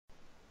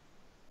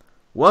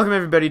Welcome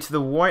everybody to the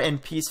War and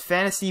Peace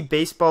Fantasy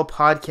Baseball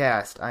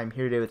Podcast. I'm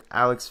here today with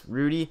Alex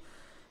Rudy,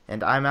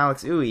 and I'm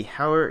Alex Uwe.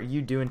 How are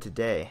you doing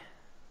today?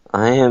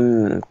 I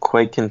am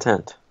quite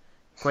content.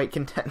 Quite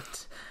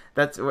content.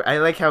 I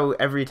like how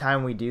every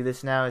time we do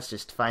this now, it's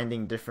just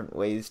finding different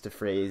ways to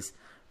phrase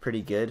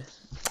pretty good.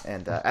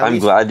 And I'm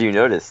glad you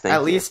noticed. Thank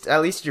you.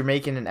 At least you're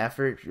making an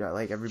effort.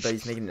 Like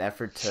everybody's making an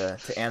effort to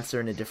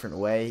answer in a different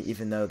way,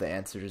 even though the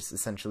answer is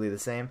essentially the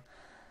same.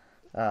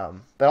 But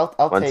I'll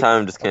One take,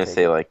 time I'm just going to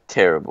say, like,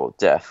 terrible,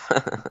 deaf.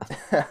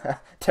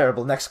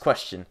 Terrible. Next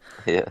question.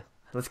 Yeah.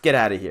 Let's get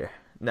out of here.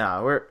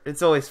 No,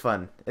 it's always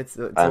fun. It's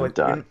I'm always,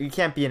 done. You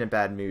can't be in a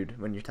bad mood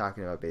when you're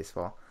talking about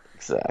baseball.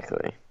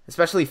 Exactly.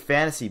 Especially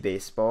fantasy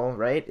baseball,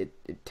 right?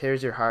 It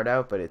tears your heart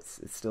out, but it's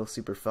still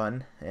super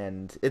fun.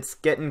 And it's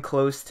getting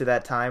close to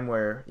that time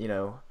where,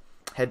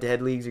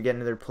 head-to-head leagues are getting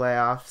to their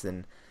playoffs,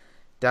 and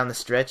down the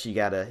stretch you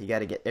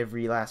gotta get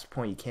every last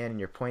point you can in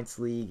your points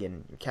league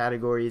and your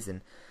categories,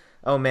 and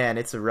oh man,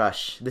 it's a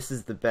rush. This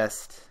is the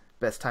best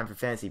time for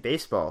fantasy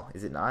baseball,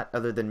 is it not?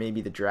 Other than maybe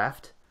the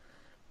draft.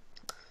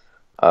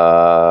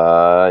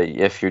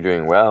 If you're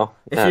doing well.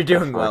 If Yeah, you're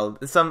doing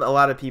definitely. well. A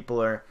lot of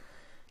people are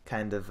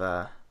kind of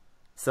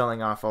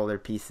selling off all their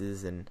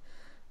pieces and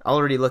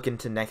already looking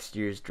to next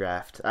year's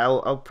draft.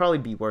 I'll probably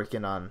be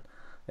working on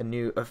a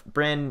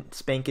brand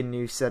spanking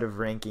new set of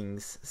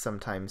rankings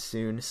sometime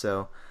soon.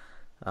 So,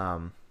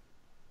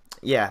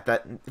 yeah,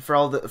 that for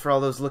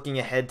all those looking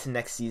ahead to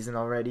next season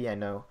already, I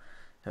know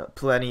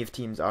plenty of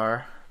teams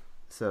are.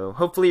 So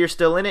hopefully you're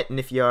still in it, and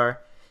if you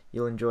are,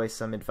 you'll enjoy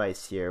some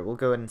advice here. We'll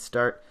go ahead and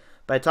start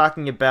by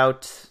talking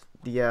about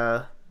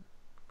the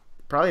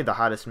probably the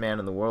hottest man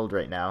in the world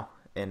right now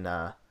in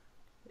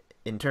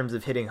terms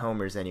of hitting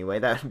homers anyway.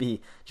 That would be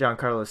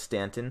Giancarlo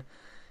Stanton,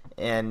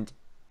 and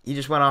he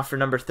just went off for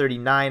number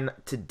 39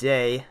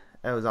 today.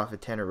 That was off of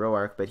Tanner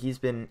Roark, but he's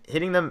been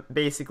hitting them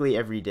basically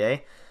every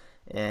day,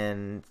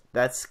 and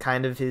that's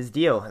kind of his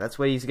deal. That's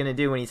what he's going to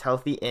do when he's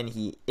healthy, and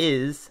he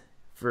is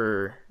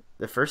for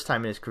the first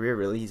time in his career,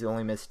 really. He's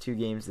only missed 2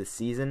 games this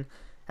season,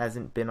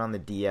 hasn't been on the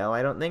DL,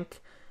 I don't think.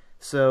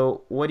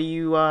 So what do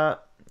you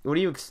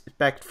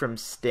expect from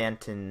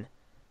Stanton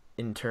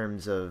in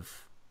terms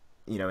of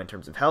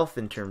health,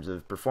 in terms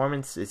of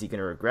performance? Is he going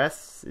to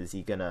regress? Is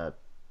he going to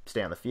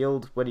stay on the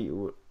field? What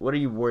are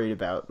you worried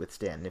about with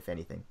Stanton, if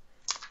anything?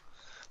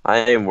 I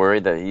am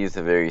worried that he's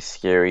a very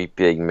scary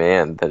big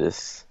man that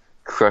is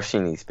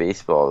crushing these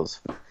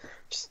baseballs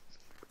just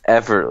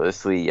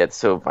effortlessly yet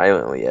so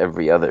violently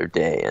every other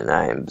day, and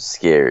I am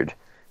scared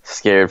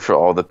for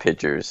all the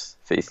pitchers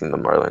facing the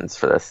Marlins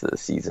for the rest of the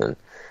season.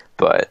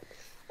 But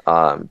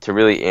to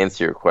really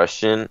answer your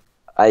question,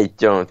 I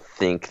don't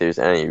think there's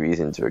any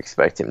reason to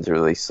expect him to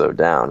really slow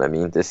down. I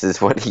mean, this is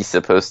what he's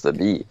supposed to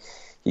be.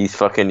 He's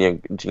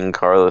fucking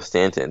Giancarlo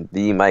Stanton,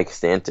 the Mike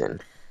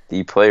Stanton,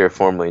 the player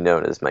formerly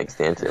known as Mike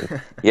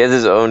Stanton. He has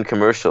his own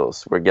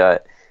commercials where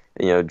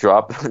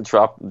drop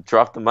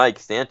the Mike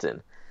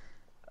Stanton.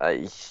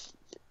 I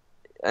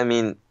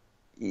mean,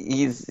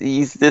 he's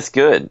this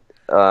good.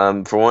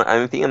 For one,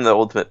 I think I'm the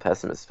ultimate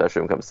pessimist,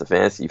 especially when it comes to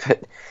fantasy,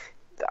 but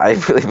I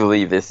really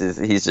believe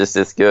he's just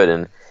this good,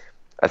 and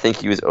I think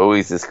he was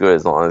always this good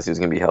as long as he was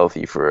going to be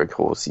healthy for a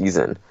whole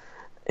season.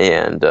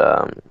 And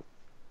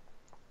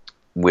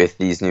with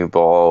these new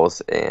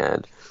balls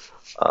and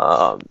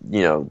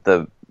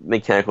the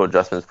mechanical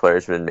adjustments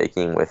players have been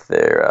making with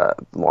their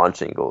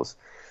launch angles,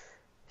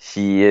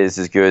 he is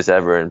as good as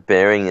ever. And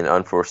bearing an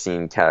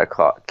unforeseen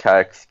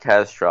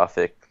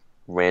catastrophic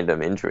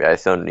random injury, I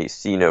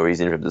see no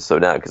reason for him to slow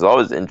down, because all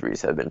his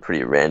injuries have been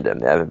pretty random.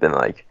 They haven't been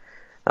like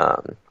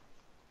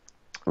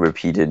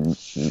repeated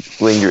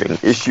lingering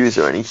issues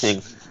or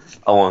anything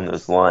along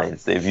those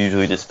lines. They've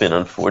usually just been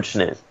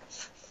unfortunate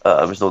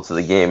results of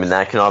the game, and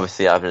that can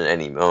obviously happen at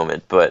any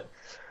moment. But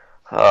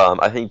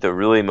I think the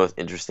really most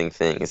interesting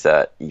thing is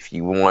that if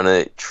you want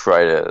to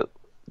try to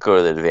go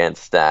to the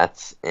advanced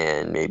stats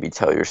and maybe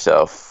tell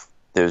yourself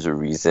there's a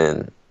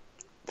reason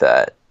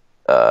that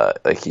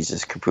he's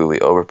just completely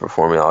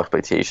overperforming all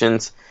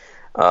expectations,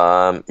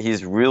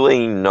 he's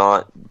really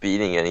not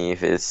beating any of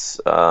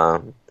his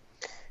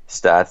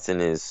stats in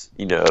his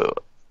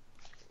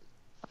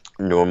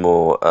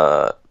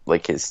normal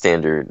like his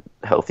standard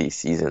healthy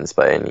seasons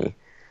by any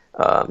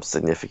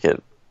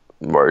significant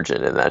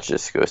margin, and that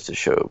just goes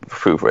to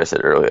prove what I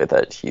said earlier,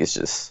 that he's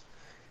just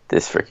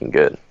this freaking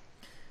good.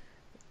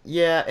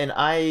 Yeah, and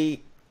I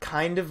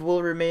kind of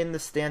will remain the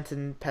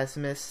Stanton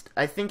pessimist.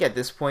 I think at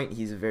this point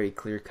he's a very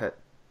clear-cut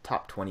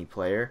top 20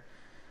 player,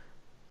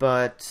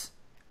 but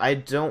I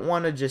don't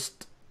want to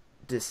just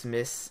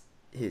dismiss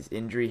his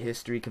injury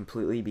history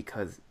completely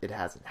because it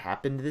hasn't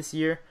happened this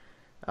year.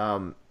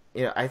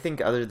 I think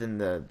other than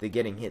the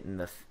getting hit in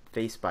the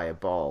face by a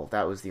ball,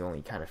 that was the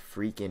only kind of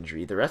freak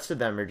injury. The rest of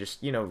them are just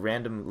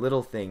random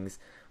little things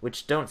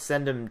which don't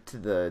send him to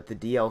the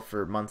DL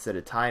for months at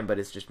a time, but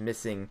it's just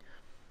missing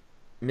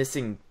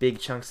big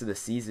chunks of the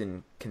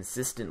season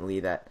consistently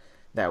that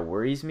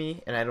worries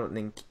me, and I don't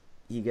think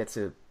he gets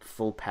a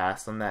full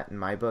pass on that in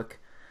my book.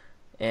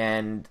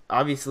 And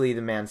obviously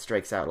the man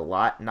strikes out a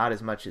lot, not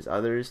as much as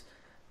others,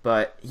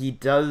 but he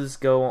does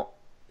go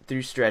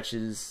through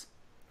stretches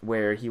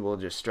where he will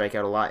just strike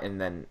out a lot, and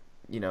then,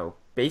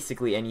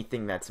 basically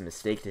anything that's a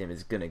mistake to him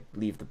is going to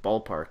leave the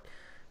ballpark.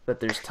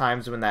 But there's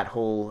times when that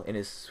hole in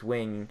his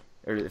swing,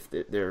 or if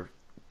there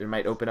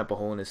might open up a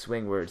hole in his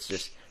swing where it's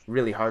just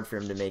really hard for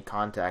him to make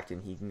contact,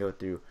 and he can go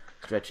through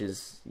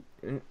stretches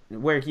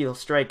where he'll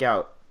strike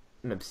out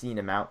an obscene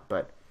amount,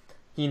 but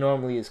he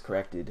normally is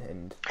corrected.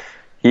 And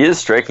he is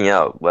striking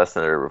out less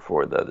than ever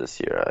before, though, this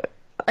year.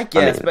 I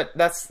guess, but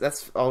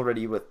that's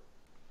already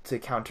to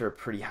counter a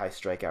pretty high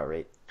strikeout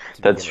rate.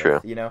 That's true.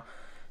 With,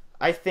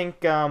 I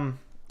think, and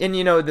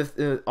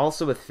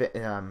also with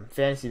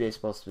fantasy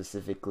baseball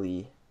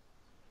specifically,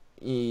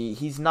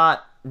 he's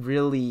not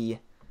really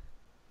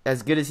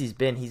as good as he's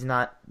been. He's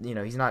not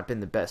been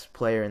the best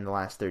player in the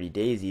last 30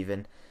 days.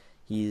 Even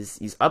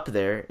he's up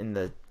there in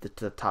the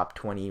top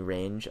 20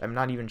 range. I'm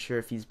not even sure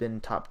if he's been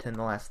top 10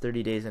 the last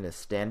 30 days in a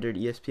standard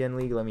ESPN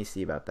league. Let me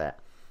see about that.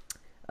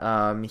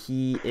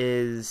 He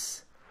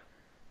is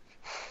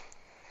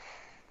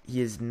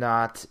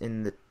not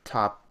in the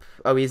top.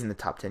 Oh, he's in the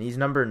top 10. He's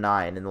number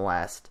 9 in the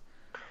last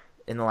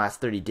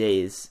 30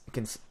 days,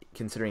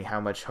 considering how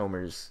much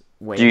homers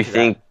weigh. Do you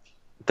think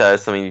that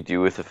has something to do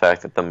with the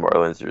fact that the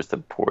Marlins are just a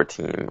poor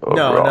team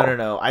overall?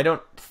 No. I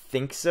don't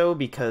think so,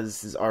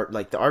 because the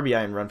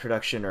RBI and run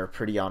production are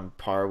pretty on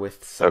par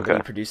with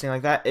somebody producing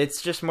like that.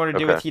 It's just more to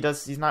do with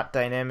he's not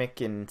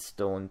dynamic in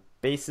stolen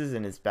bases,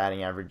 and his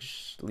batting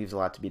average leaves a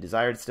lot to be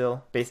desired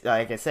still.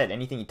 Like I said,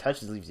 anything he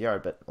touches leaves the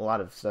yard, but a lot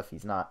of stuff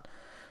he's not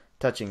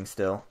touching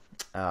still.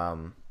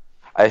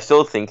 I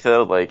still think,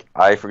 though,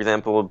 I, for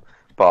example,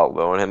 bought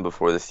low on him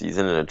before the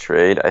season in a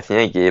trade. I think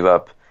I gave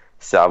up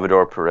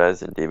Salvador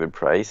Perez and David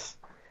Price,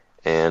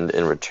 and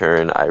in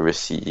return I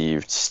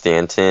received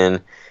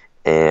Stanton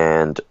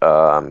and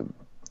Carlos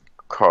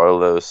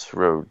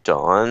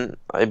Rodon,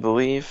 I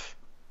believe.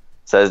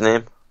 Is that his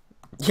name?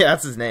 Yeah,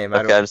 that's his name.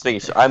 Okay, I'm just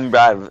making sure. I'm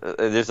bad.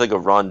 There's a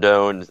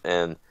Rondon,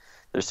 and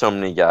there's so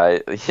many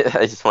guys. Yeah,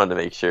 I just wanted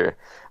to make sure.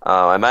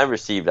 I might have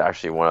received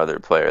actually one other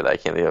player that I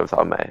can't think of off the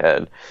top of my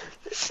head,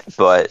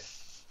 but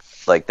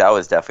that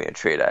was definitely a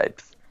trade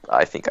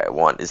I think I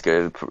want, as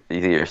good as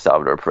either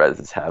Salvador Perez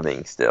is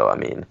having still. I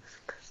mean,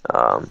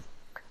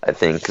 I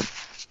think,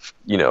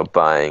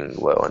 buying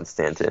low on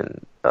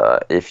Stanton,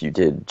 if you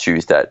did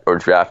choose that or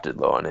drafted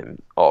low on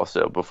him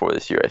also before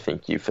this year, I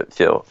think you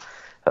feel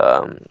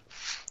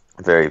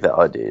very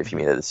validated if you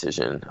made that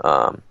decision.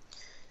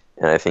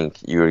 And I think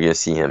you're going to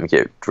see him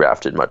get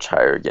drafted much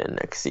higher again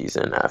next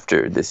season.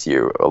 After this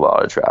year, a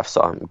lot of drafts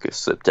saw him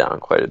slip down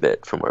quite a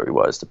bit from where he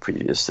was the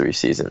previous 3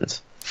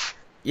 seasons.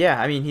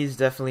 Yeah, I mean, he's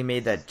definitely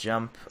made that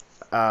jump.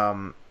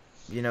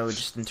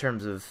 Just in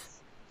terms of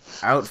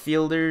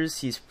outfielders,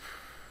 he's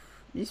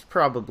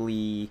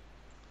probably...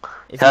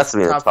 He has to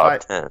be in the top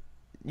 10.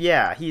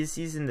 Yeah,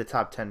 he's in the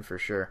top 10 for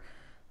sure.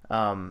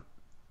 And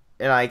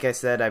like I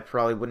said, I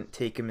probably wouldn't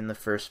take him in the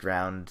first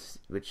round,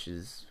 which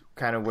is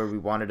kind of where we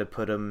wanted to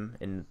put him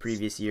in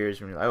previous years.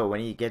 When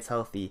he gets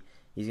healthy,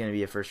 he's going to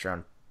be a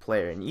first-round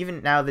player. And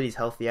even now that he's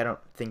healthy, I don't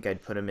think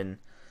I'd put him in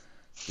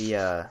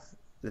the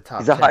top.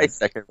 He's a 10. high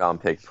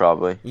second-round pick,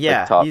 probably.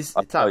 Yeah, he's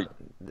top.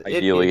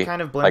 Ideally, it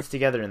kind of blends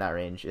together in that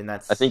range, and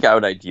that's. I think I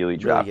would ideally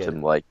draft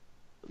him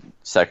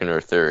second or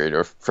third,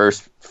 or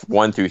first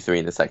 1 through 3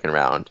 in the second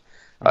round,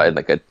 in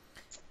a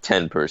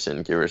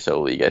 10-person give or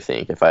so league. I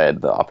think if I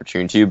had the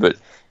opportunity to, but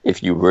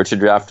if you were to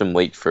draft him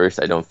late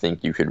first, I don't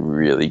think you could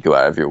really go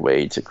out of your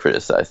way to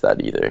criticize that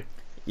either.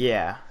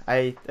 Yeah,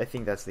 I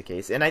think that's the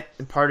case, and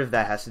part of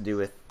that has to do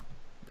with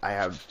I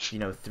have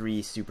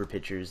 3 super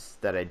pitchers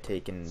that I'd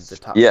take in the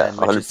top 10,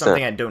 which 100%. Is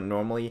something I don't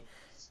normally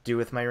do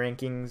with my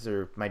rankings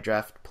or my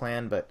draft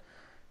plan, but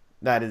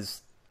that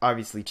has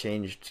obviously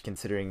changed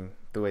considering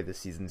the way the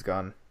season's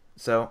gone.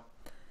 So,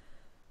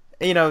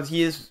 he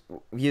is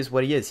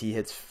what he is. He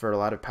hits for a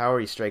lot of power.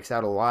 He strikes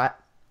out a lot.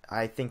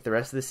 I think the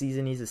rest of the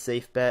season he's a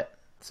safe bet,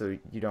 so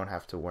you don't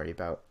have to worry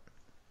about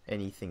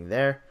anything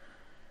there.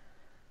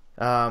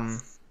 Yeah,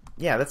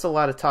 that's a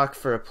lot of talk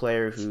for a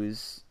player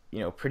who's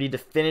pretty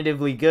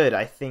definitively good.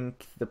 I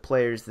think the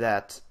players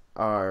that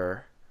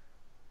are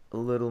a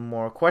little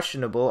more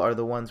questionable are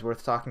the ones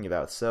worth talking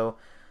about. So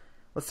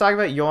let's talk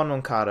about Yoan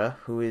Moncada,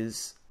 who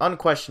is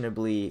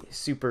unquestionably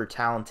super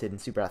talented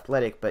and super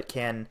athletic, but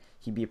can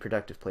he be a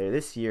productive player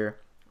this year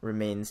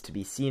remains to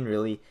be seen,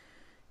 really.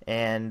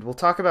 And we'll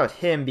talk about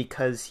him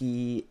because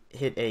he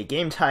hit a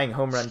game-tying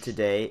home run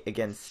today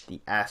against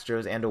the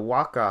Astros and a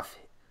walk-off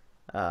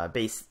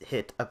base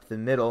hit up the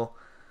middle.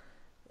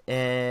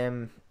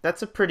 And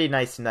that's a pretty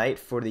nice night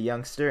for the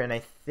youngster, and I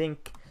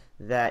think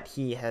that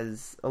he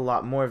has a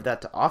lot more of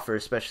that to offer,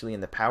 especially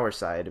in the power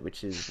side,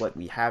 which is what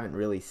we haven't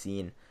really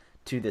seen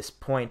to this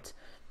point.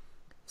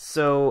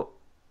 So,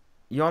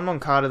 Yoan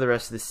Moncada the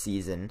rest of the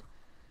season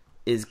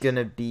is going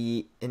to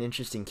be an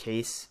interesting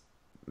case,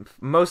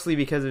 mostly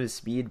because of his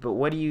speed, but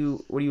what do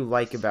you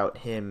like about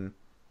him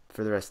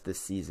for the rest of this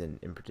season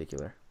in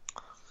particular?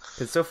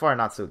 Because so far,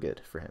 not so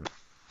good for him.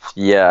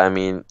 Yeah, I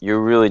mean,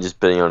 you're really just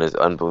betting on his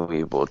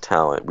unbelievable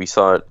talent. We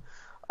saw it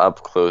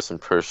up close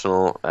and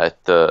personal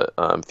at the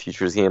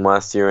Futures game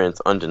last year, and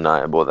it's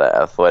undeniable that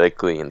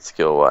athletically and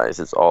skill-wise,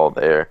 it's all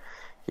there.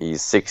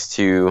 He's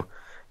 6'2",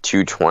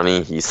 220.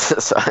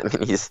 I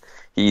mean,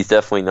 he's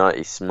definitely not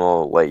a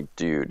small, light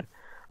dude.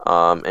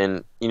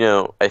 And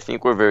I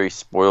think we're very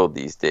spoiled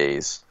these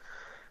days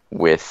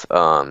with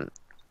young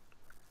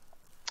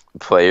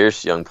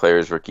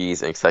players,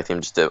 rookies, and expect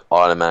them just to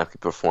automatically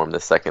perform the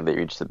second they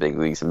reach the big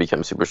leagues and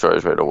become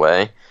superstars right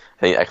away. I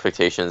think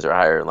expectations are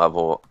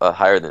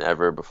higher than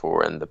ever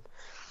before, and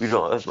we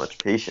don't have as much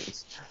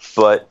patience.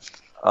 But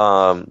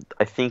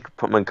I think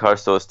Moncada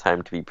still has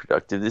time to be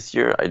productive this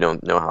year. I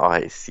don't know how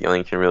high his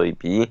ceiling can really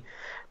be,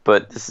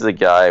 but this is a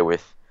guy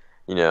with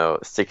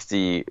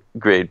 60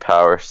 grade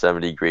power,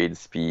 70 grade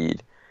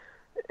speed,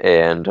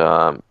 and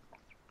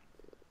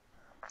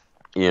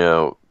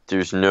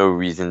there's no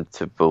reason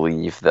to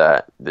believe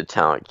that the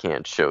talent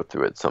can't show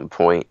through at some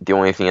point. The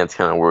only thing that's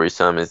kind of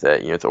worrisome is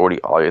that, it's already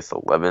August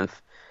 11th,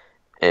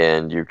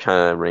 and you're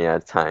kind of running out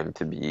of time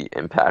to be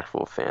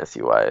impactful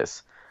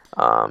fantasy-wise.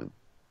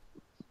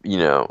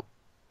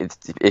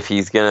 If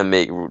he's going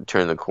to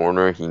turn the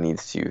corner, he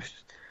needs to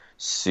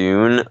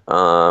soon.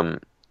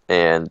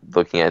 And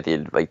looking at the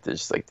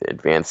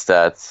advanced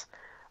stats,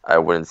 I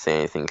wouldn't say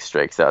anything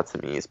strikes out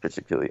to me as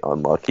particularly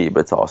unlucky,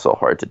 but it's also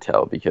hard to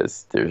tell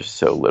because there's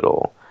so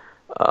little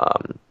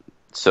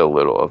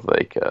of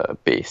a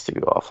base to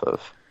go off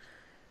of.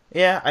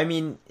 Yeah, I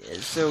mean,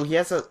 so he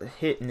has a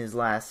hit in his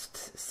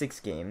last 6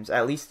 games,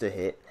 at least a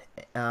hit.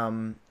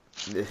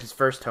 His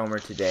first homer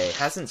today.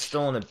 Hasn't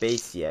stolen a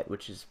base yet,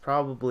 which is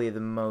probably the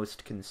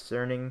most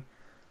concerning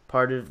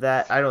part of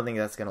that. I don't think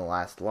that's going to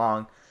last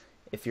long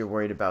if you're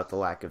worried about the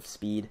lack of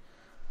speed.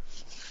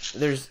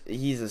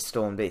 He's a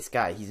stolen base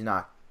guy. He's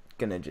not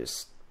going to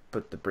just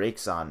put the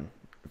brakes on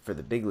for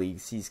the big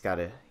leagues. He's got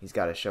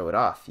to show it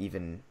off,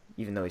 even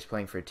though he's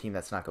playing for a team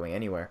that's not going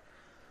anywhere.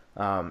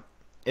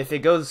 If it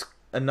goes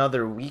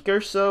another week or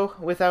so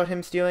without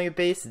him stealing a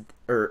base,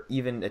 or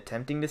even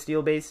attempting to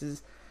steal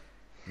bases,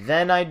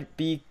 then I'd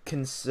be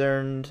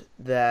concerned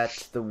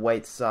that the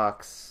White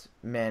Sox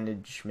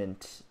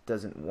management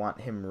doesn't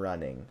want him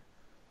running,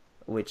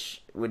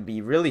 which would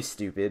be really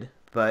stupid,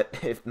 but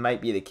it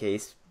might be the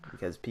case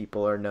because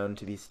people are known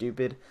to be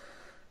stupid.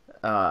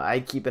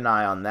 I'd keep an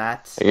eye on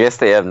that. I guess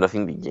they have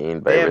nothing to gain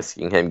by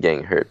risking him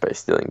getting hurt by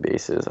stealing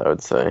bases, I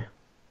would say.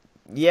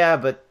 Yeah,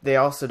 but they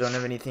also don't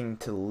have anything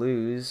to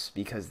lose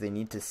because they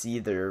need to see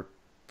their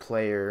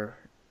player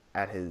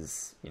at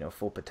his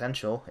full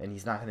potential, and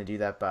he's not going to do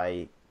that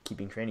by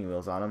keeping training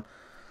wheels on him.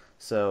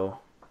 So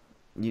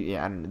you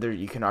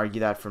can argue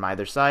that from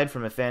either side.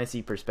 From a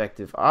fantasy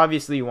perspective,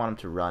 obviously you want him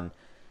to run.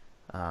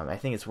 I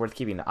think it's worth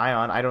keeping an eye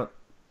on.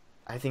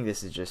 I think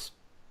this is just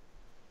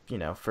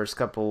first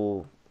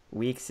couple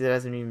weeks. It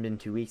hasn't even been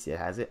 2 weeks yet,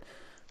 has it?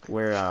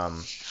 Where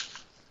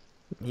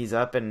he's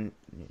up and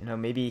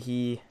maybe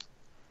he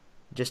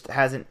just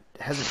hasn't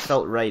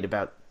felt right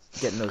about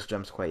getting those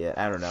jumps quite yet.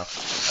 I don't know.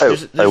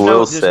 There's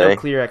no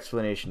clear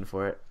explanation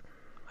for it.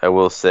 I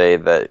will say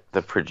that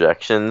the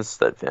projections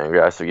that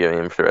Fangraphs are giving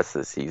him for the rest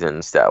of the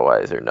season,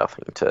 stat-wise, are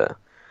nothing to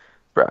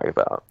brag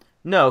about.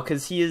 No,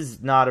 because he is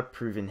not a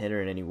proven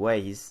hitter in any way.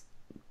 He's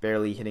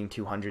barely hitting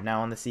 200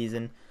 now on the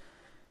season.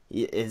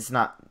 He's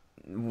not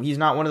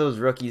one of those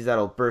rookies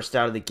that'll burst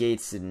out of the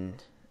gates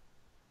and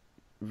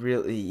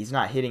really. He's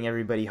not hitting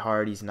everybody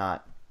hard. He's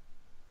not,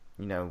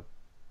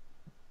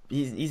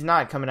 he's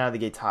not coming out of the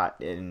gates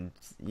hot and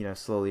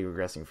slowly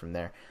regressing from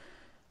there.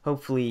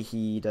 Hopefully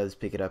he does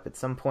pick it up at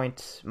some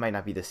point. Might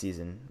not be this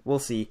season. We'll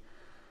see.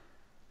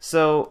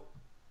 So,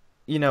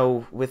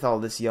 with all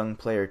this young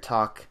player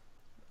talk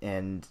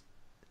and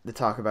the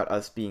talk about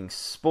us being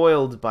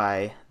spoiled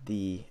by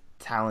the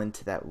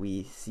talent that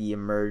we see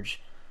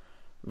emerge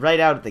right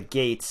out of the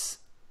gates,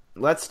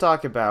 let's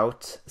talk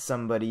about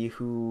somebody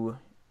who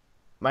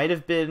might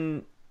have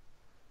been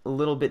a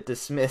little bit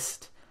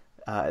dismissed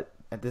at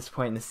this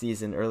point in the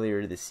season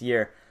earlier this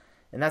year.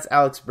 And that's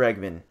Alex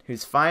Bregman,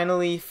 who's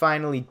finally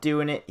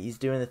doing it. He's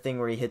doing the thing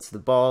where he hits the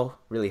ball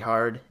really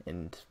hard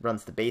and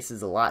runs the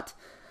bases a lot.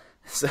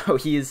 So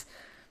he's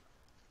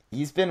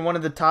been one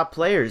of the top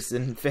players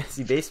in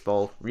fantasy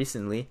baseball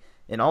recently,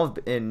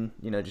 in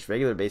just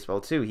regular baseball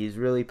too. He's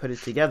really put it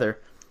together.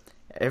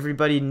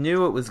 Everybody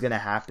knew it was going to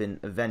happen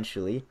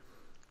eventually,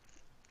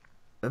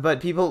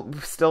 but people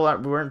still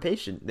weren't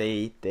patient.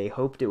 They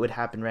hoped it would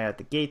happen right out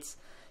the gates.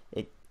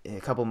 A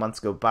couple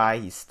months go by,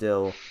 he's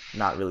still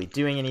not really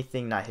doing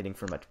anything, not hitting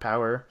for much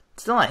power.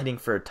 Still not hitting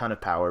for a ton of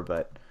power,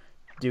 but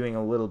doing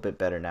a little bit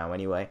better now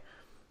anyway.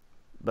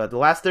 But the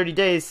last 30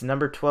 days,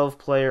 number 12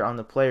 player on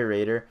the player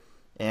rater,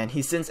 and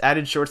he's since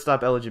added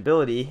shortstop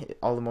eligibility,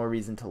 all the more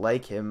reason to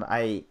like him.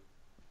 I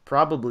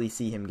probably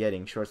see him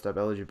getting shortstop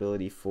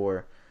eligibility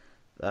for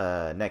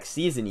next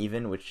season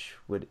even, which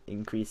would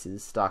increase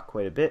his stock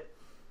quite a bit.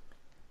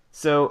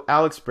 So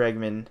Alex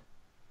Bregman,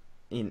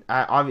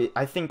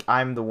 I think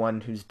I'm the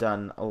one who's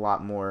done a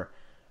lot more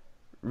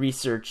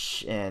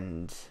research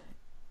and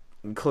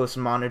close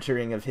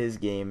monitoring of his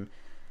game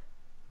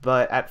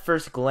But at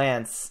first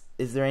glance,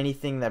 is there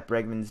anything that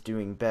Bregman's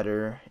doing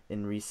better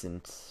in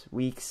recent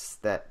weeks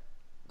that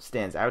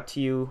stands out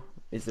to you?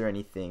 Is there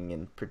anything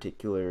in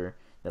particular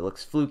that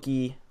looks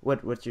fluky?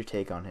 What's your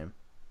take on him?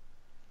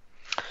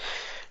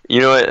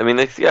 You know what? I mean,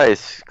 this guy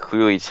is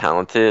clearly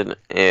talented,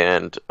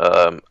 and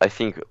I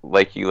think,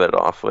 like you led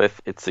off with,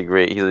 he's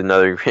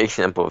another great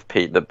example of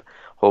the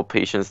whole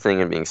patience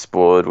thing and being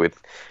spoiled with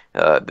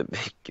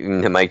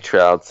the Mike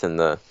Trouts and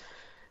the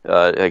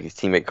like his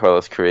teammate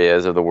Carlos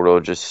Correa's of the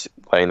world, just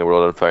lighting the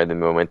world on fire the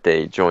moment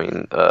they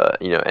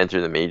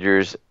enter the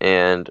majors.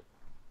 And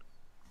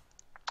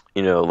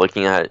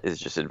looking at his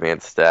just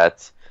advanced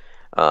stats,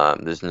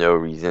 there's no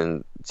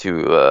reason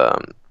to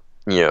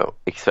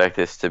expect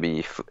this to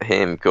be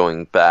him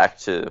going back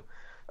to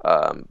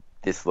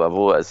this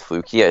level as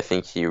fluky. I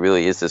think he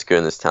really is this good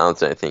and this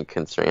talented. I think,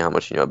 considering how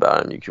much you know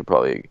about him, you could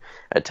probably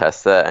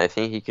attest that. I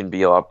think he can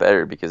be a lot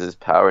better because his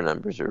power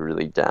numbers are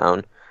really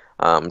down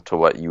to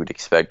what you would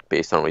expect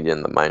based on what he did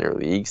in the minor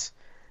leagues.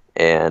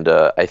 And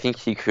I think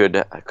he could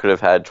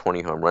have had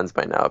 20 home runs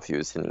by now if he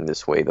was hitting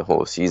this way the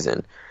whole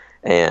season.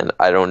 And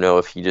I don't know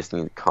if he just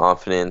needs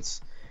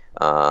confidence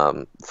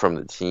from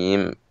the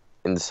team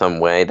in some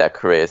way that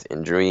Correa's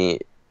injury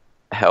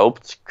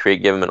helped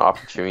give him an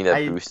opportunity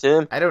that boosted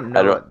him. I don't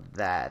know about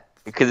that.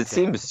 Because it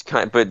seems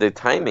but the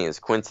timing is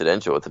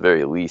coincidental at the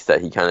very least,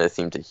 that he kind of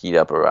seemed to heat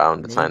up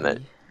around the time that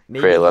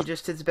Correa left. He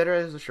just hits better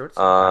as a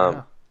shortstop. I don't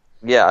know.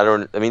 Yeah,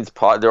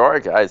 there are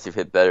guys who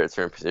hit better at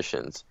certain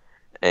positions,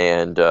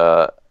 and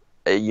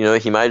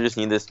he might just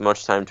need this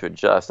much time to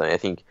adjust. And I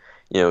think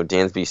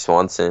Dansby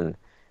Swanson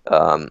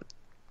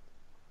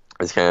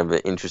is kind of an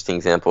interesting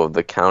example of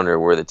the counter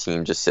where the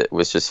team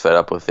was just fed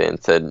up with it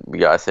and said, "We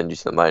gotta send you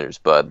some minors,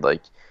 bud.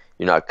 Like,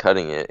 you're not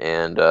cutting it."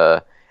 And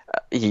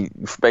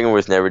Bregman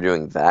was never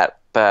doing that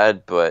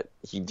bad, but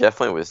he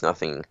definitely was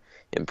nothing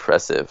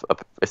impressive,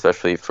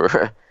 especially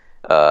for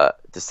the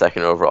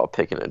second overall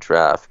pick in a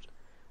draft.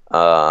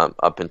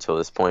 Up until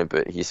this point,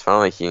 but he's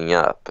finally heating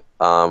up.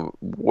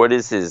 What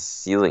is his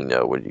ceiling,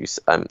 though?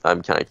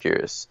 I'm kind of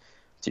curious.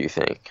 Do you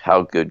think,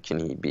 how good can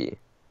he be?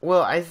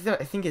 Well, I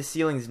think his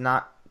ceiling's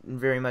not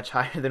very much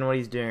higher than what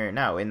he's doing right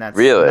now, and that's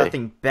really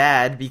nothing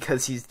bad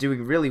because he's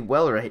doing really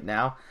well right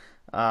now.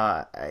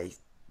 Let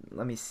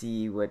me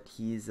see what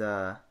he's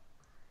on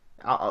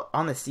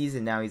the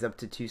season now. He's up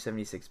to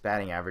 276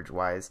 batting average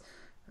wise.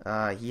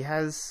 He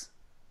has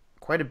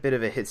quite a bit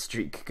of a hit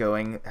streak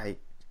going. I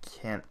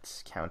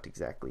can't count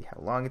exactly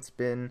how long it's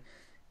been.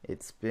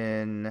 It's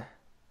been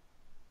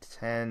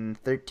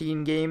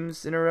 13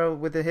 games in a row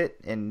with a hit,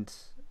 and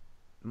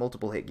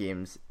multiple hit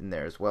games in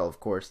there as well,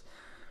 of course.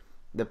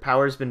 The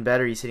power's been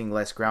better. He's hitting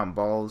less ground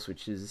balls,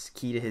 which is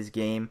key to his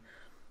game.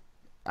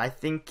 I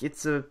think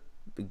it's a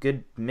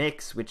good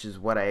mix, which is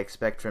what I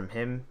expect from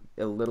him.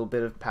 A little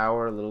bit of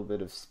power, a little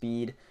bit of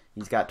speed.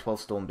 He's got 12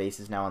 stolen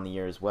bases now on the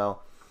year as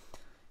well.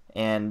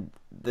 And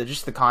the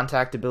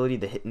contact ability,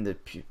 the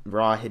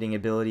raw hitting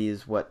ability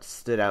is what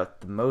stood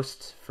out the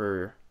most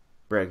for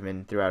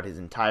Bregman throughout his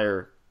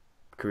entire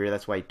career.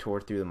 That's why he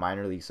tore through the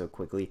minor league so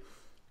quickly.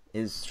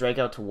 His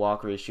strikeout to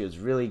walk ratio is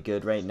really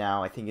good right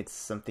now. I think it's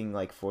something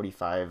like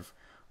 45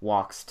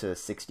 walks to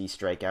 60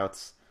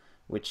 strikeouts,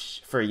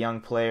 which for a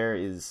young player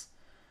is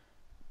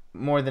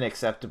more than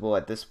acceptable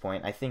at this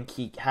point. I think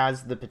he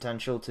has the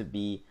potential to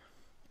be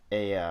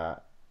a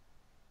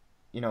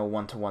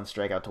 1-to-1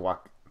 strikeout to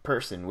walk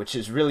person, which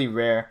is really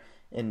rare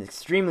and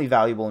extremely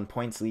valuable in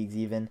points leagues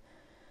even.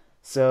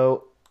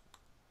 So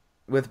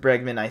with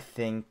Bregman, I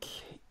think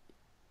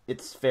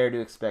it's fair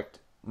to expect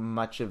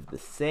much of the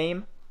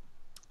same.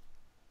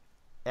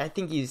 I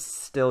think he's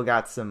still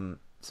got some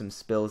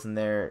spills in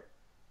there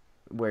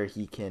where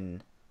he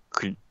can.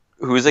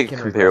 Who's a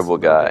comparable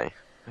guy?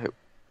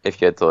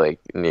 If you had to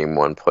name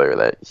one player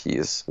that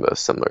he's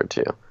most similar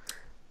to.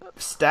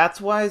 Stats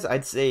wise,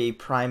 I'd say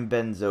prime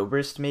Ben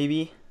Zobrist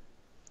maybe.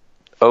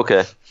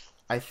 Okay.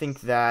 I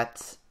think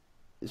that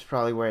is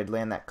probably where I'd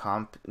land that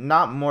comp.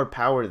 Not more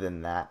power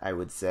than that, I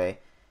would say.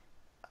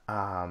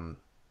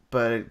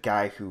 But a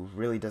guy who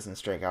really doesn't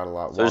strike out a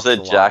lot. So there's a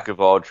jack of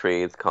all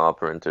trades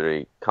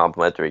complimentary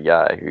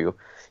guy who,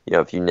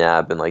 if you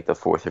nab in the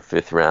 4th or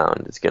 5th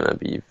round, is going to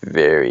be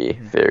very,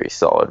 very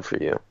solid for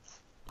you.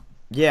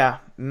 Yeah,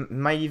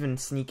 might even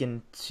sneak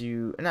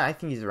into. No, I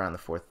think he's around the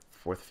 4th,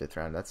 5th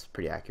round. That's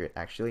pretty accurate,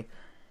 actually.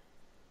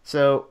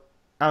 So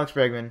Alex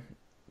Bregman,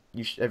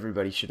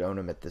 everybody should own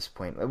him at this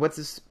point. What's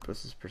his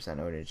percent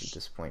ownage at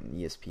this point in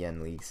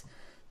ESPN leagues?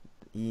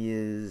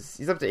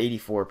 He's up to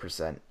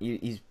 84%.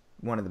 He's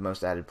one of the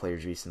most added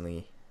players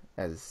recently,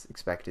 as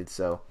expected.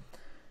 So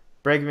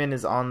Bregman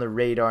is on the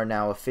radar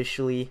now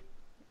officially,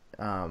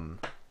 and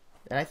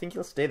I think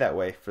he'll stay that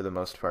way for the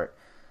most part.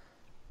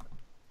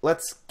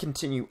 Let's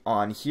continue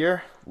on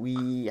here.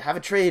 We have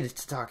a trade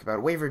to talk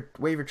about.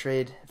 Waiver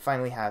trade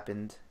finally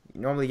happened.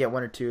 You normally get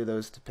one or two of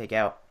those to pick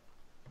out.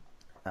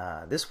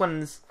 This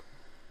one's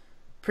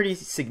pretty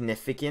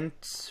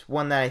significant,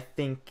 one that I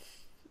think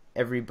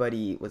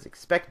everybody was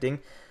expecting,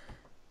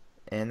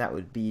 and that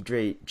would be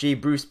Jay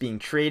Bruce being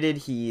traded.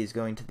 He is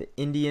going to the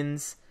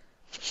Indians.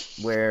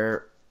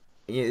 where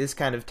this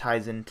kind of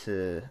ties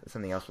into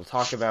something else we'll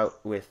talk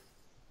about with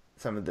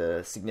some of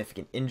the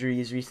significant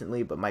injuries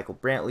recently, but Michael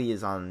Brantley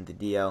is on the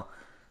DL,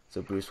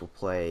 so Bruce will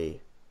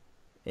play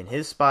in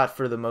his spot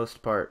for the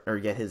most part, or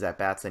get his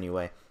at-bats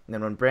anyway. And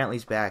then when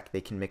Brantley's back,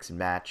 they can mix and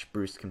match.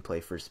 Bruce can play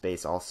first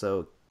base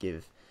also,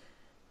 give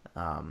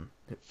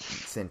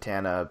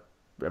Santana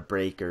a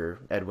break or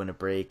Edwin a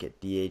break at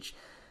DH.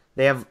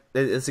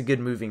 It's a good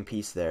moving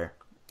piece there.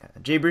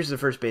 Jay Bruce is a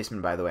first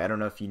baseman, by the way. I don't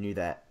know if you knew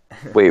that.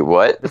 Wait,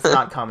 what? That's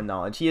not common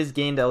knowledge. He has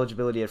gained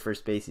eligibility at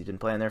first base. He's been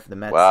playing there for the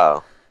Mets.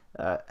 Wow.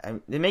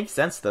 It makes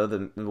sense, though,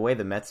 the way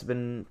the Mets have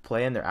been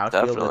playing their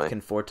outfield Definitely. with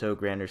Conforto,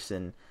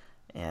 Granderson,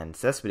 and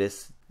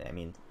Cespedes. I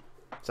mean,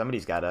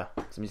 somebody's gotta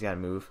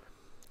move.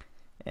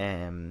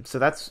 So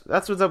that's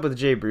what's up with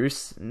Jay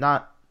Bruce.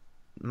 Not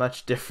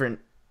much different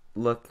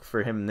look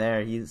for him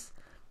there. He's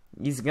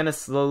gonna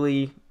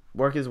slowly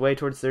work his way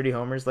towards 30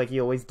 homers like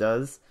he always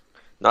does.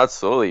 Not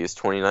slowly. He's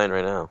 29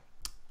 right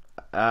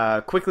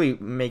now. Quickly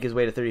make his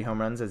way to 30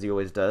 home runs as he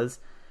always does.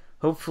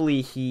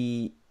 Hopefully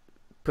he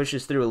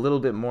pushes through a little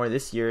bit more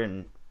this year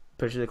and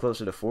pushes it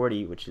closer to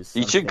 40, which is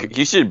he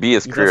should be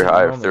his career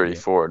high of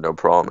 34, no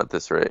problem at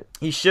this rate.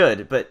 He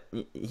should, but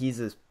he's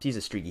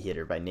a streaky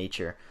hitter by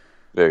nature.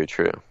 Very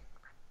true.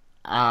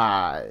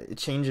 A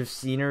change of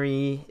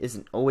scenery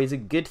isn't always a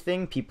good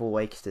thing. People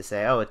like to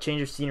say, "Oh, a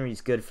change of scenery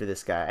is good for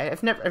this guy."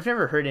 I've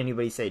never heard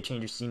anybody say a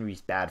change of scenery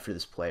is bad for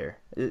this player.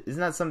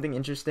 Isn't that something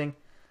interesting?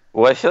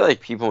 Well, I feel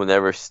like people would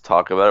never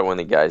talk about it when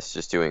the guy's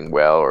just doing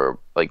well or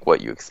like what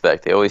you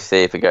expect. They always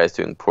say if a guy's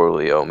doing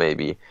poorly, oh,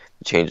 maybe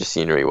the change of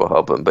scenery will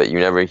help him. But you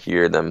never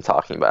hear them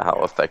talking about how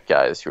it'll affect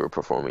guys who are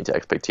performing to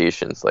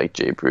expectations like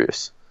Jay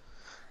Bruce.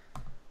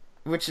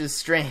 Which is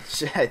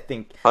strange, I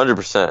think.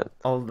 100%.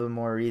 All the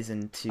more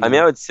reason to... I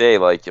mean, I would say,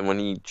 like, when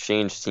he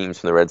changed teams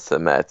from the Reds to the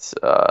Mets,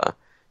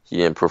 he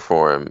didn't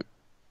perform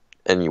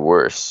any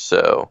worse,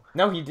 so...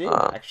 No, he did,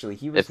 actually.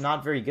 He was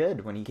not very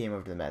good when he came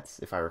over to the Mets,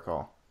 if I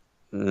recall.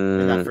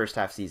 In that first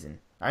half season.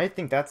 I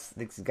think that's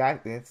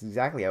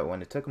exactly how it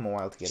went. It took him a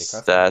while to get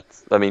accustomed.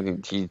 I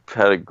mean, he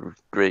had a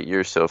great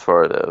year so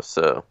far, though,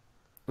 so...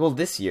 Well,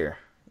 this year.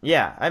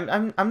 Yeah,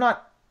 I'm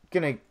not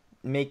gonna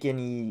make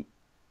any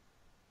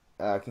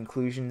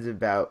conclusions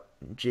about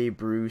Jay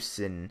Bruce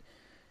and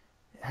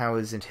how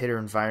his hitter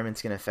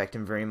environment's gonna affect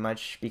him very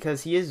much,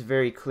 because he is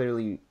very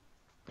clearly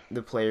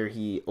the player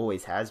he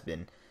always has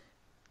been.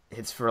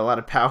 Hits for a lot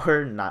of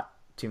power, not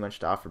too much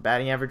to offer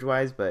batting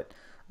average-wise, but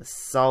a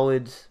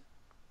solid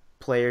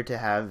player to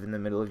have in the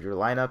middle of your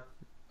lineup,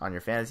 on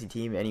your fantasy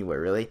team,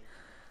 anywhere, really.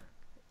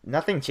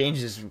 Nothing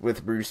changes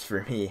with Bruce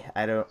for me.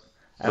 I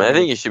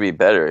think he should be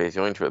better. He's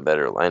going to a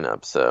better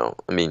lineup, so,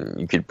 I mean,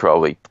 you could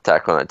probably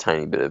tack on a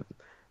tiny bit of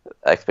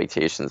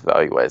expectations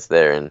value-wise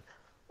there, and,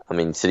 I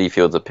mean, Citi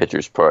Field's a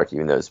pitcher's park,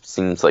 even though it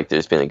seems like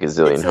there's been a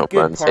gazillion home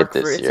runs hit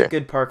this year. It's a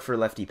good park for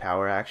lefty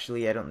power,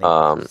 actually. I don't think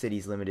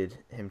Citi's limited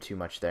him too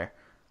much there.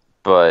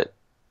 But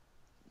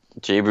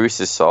Jay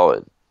Bruce is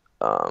solid.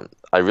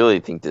 I really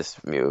think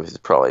this move is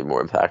probably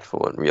more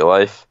impactful in real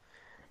life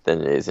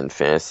than it is in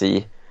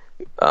fantasy,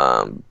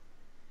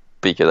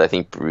 because I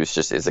think Bruce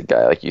just is a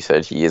guy, like you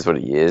said, he is what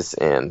he is,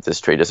 and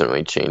this trade doesn't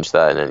really change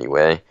that in any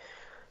way,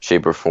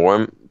 shape, or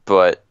form.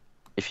 But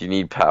if you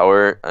need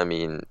power, I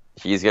mean,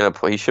 he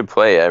should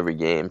play every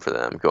game for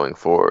them going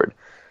forward,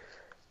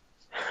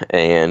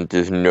 and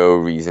there's no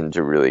reason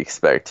to really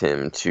expect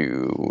him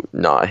to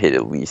not hit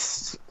at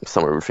least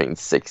somewhere between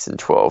 6 and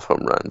 12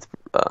 home runs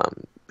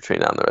between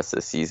now and the rest of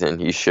the season.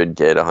 He should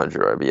get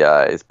 100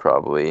 RBIs,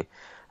 probably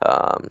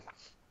 80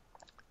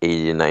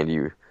 to 90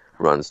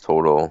 runs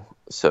total.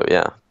 So,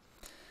 yeah.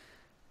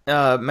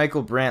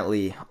 Michael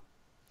Brantley,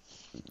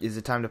 is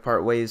it time to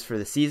part ways for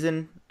the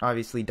season?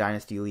 Obviously,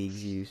 Dynasty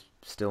Leagues, you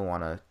still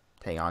want to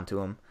hang on to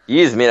him. He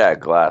is made out of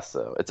glass,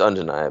 though. It's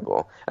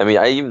undeniable. I mean,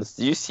 did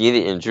you see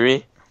the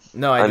injury?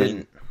 No, I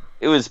didn't.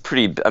 It was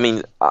pretty... I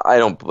mean, I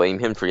don't blame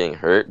him for getting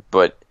hurt,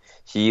 but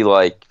he,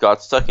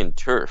 got stuck in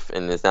turf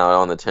and is now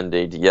on the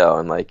 10-day DL.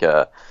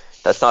 And,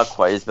 that's not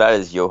quite as bad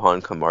as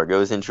Johan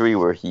Camargo's injury,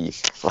 where he,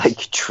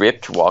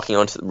 tripped running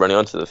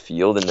onto the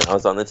field and now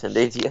is on the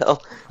 10-day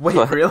DL.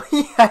 Wait,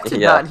 really? I did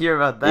not hear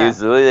about that. He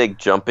was literally,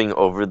 jumping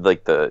over,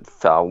 the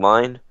foul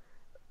line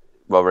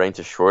while running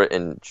to short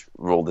and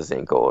rolled his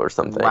ankle or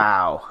something.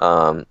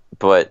 Wow.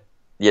 But,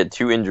 yeah,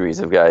 2 injuries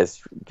of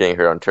guys getting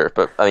hurt on turf.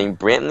 But, I mean,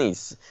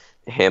 Brantley's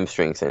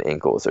hamstrings and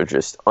ankles are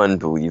just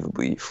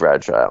unbelievably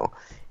fragile.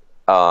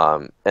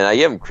 And I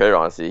give him credit,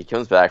 honestly. He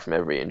comes back from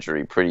every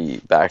injury pretty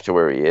back to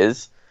where he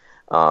is.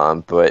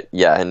 But,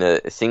 yeah, in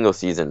a single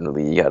season in the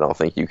league, I don't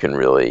think you can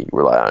really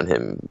rely on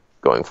him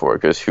going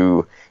forward, because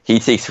he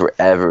takes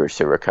forever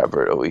to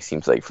recover, it always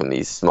seems like, from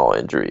these small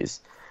injuries.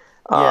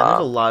 Yeah, there's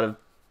a lot of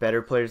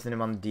better players than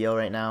him on the DL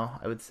right now,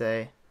 I would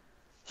say.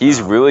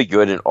 He's really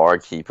good in our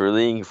keeper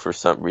league for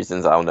some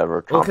reasons I'll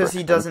never comprehend. Well, because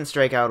he doesn't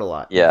strike out a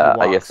lot. Yeah,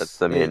 I guess that's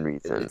the main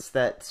reason. It's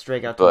that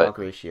strikeout to walk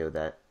ratio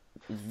that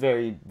is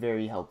very,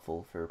 very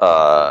helpful for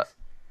players.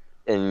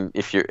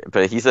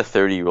 but he's a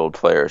 30-year-old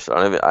player,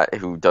 so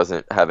who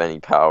doesn't have any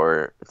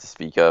power to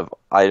speak of.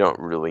 I don't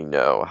really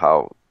know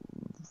how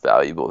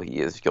valuable he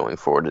is going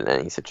forward in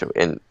any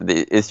situation. And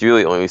it's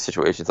really only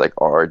situations like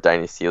our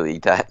Dynasty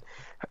League that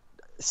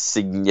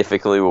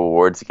significantly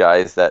rewards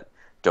guys that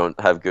don't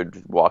have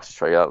good walk to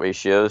strikeout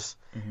ratios,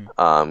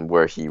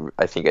 where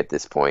I think at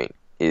this point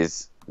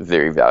is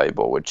very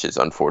valuable, which is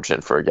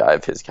unfortunate for a guy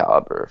of his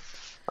caliber.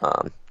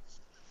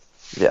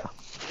 Yeah.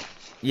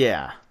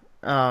 Yeah.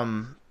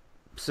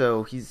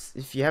 So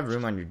if you have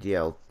room on your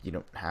DL, you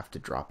don't have to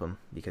drop him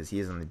because he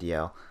is on the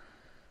DL.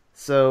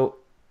 So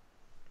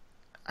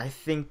I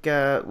think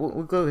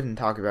we'll go ahead and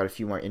talk about a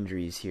few more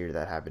injuries here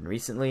that happened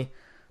recently.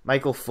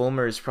 Michael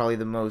Fulmer is probably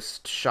the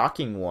most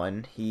shocking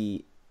one.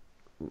 He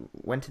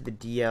went to the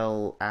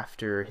DL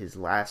after his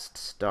last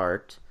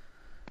start,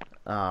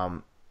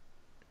 and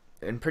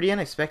pretty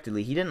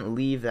unexpectedly. He didn't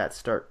leave that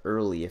start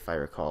early, if I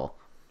recall.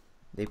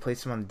 They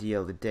placed him on the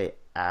DL the day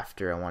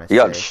after, I want to say.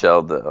 He got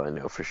shelled, though, I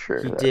know for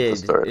sure. He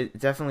did. It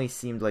definitely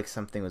seemed like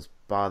something was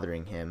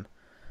bothering him.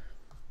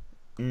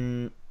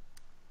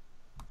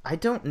 I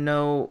don't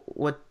know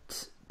what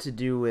to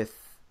do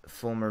with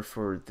Fulmer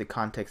for the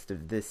context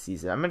of this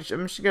season. I'm just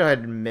gonna go ahead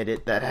and admit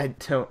it that I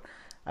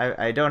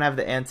don't have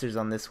the answers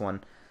on this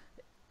one.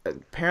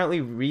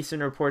 Apparently,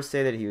 recent reports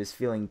say that he was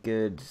feeling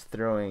good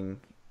throwing,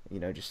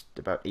 just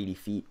about 80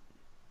 feet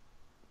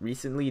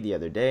recently, the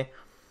other day.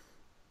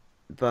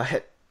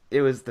 But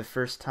it was the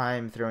first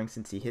time throwing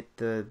since he hit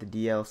the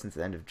DL since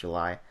the end of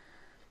July.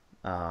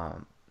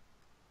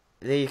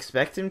 They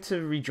expect him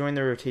to rejoin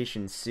the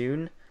rotation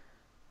soon.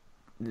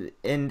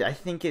 And I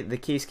think the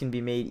case can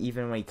be made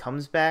even when he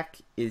comes back.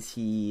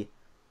 He's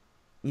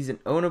an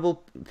ownable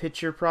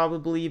pitcher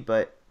probably,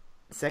 but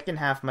second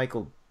half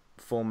Michael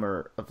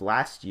Fulmer of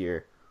last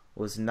year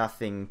was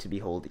nothing to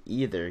behold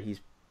either. He's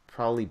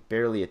probably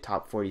barely a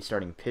top 40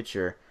 starting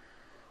pitcher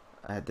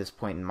at this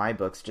point in my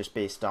books, just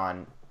based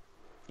on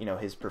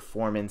his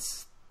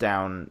performance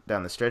down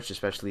the stretch,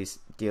 especially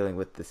dealing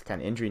with this kind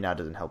of injury now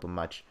doesn't help him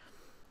much.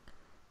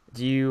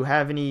 Do you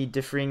have any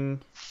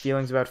differing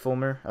feelings about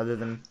Fulmer other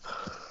than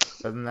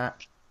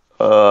that?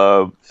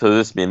 So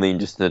this mainly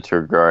just in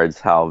regards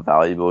how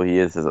valuable he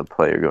is as a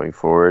player going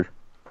forward.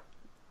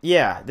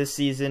 Yeah, this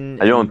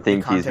season. I don't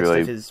think he's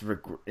really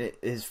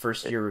his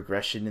first year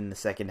regression in the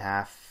second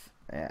half.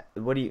 I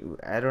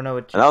don't know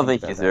what. I don't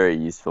think he's very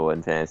useful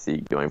in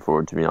fantasy going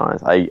forward. To be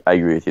honest, I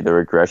agree with you. The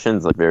regression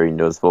is very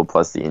noticeable.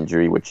 Plus the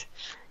injury, which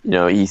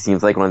he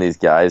seems like one of these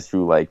guys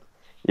who you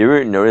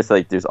ever notice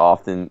there's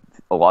often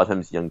a lot of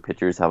times young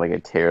pitchers have a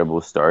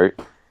terrible start.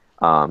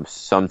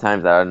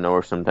 Sometimes out of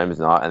nowhere, sometimes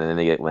not, and then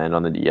they land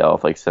on the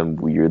DL with some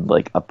weird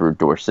upper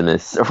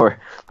dorsimus or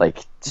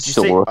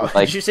sore.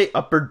 Did you say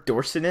upper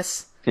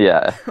dorsimus?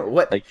 Yeah.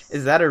 What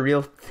is that a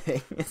real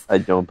thing? I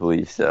don't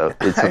believe so.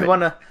 I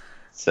wanna.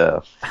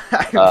 So,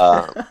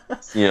 sore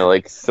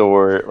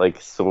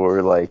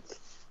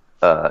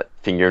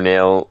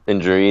fingernail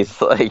injuries,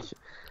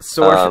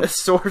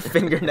 sore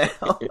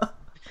fingernail.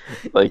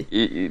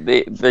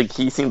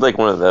 He seems like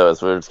one of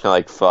those where it's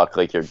kind of fuck,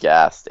 you're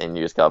gassed and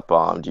you just got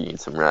bombed, you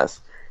need some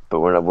rest. But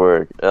we're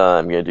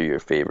I'm gonna do you a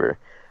favor.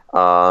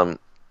 I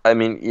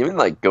mean, even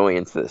going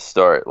into the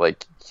start,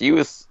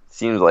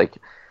 seems like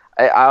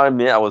I'll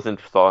admit I wasn't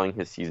following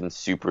his season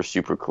super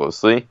super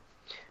closely.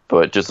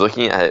 But just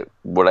looking at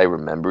what I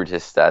remembered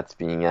his stats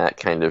being at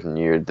kind of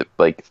near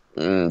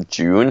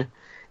June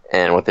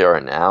and what they are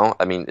now,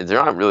 I mean,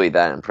 they're not really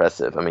that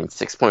impressive. I mean,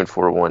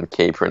 6.41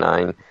 K per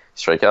 9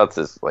 strikeouts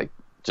is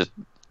just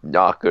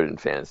not good in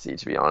fantasy,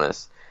 to be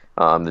honest.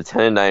 The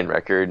 10-9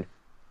 record,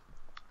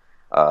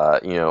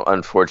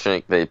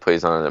 unfortunate that he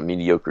plays on a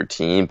mediocre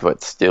team,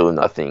 but still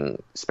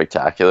nothing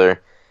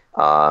spectacular.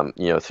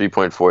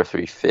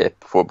 3.43 FIP,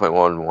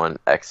 4.11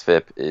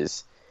 xFIP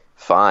is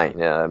fine,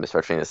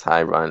 especially in this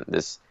high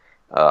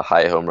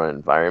home run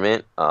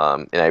environment.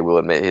 And I will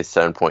admit his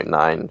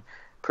 7.9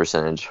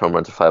 percentage home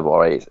run to fly ball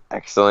rate is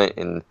excellent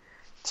in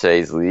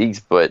today's leagues,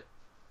 but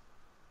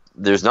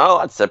there's not a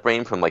lot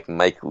separating from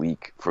Mike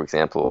Leake, for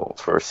example,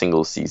 for a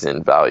single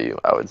season value,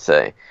 I would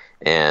say.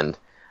 And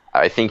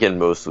I think in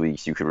most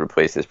leagues you could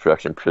replace his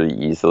production pretty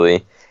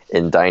easily.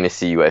 In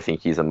Dynasty, I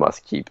think he's a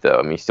must keep, though.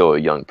 I mean, he's still a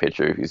young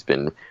pitcher who's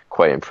been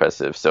quite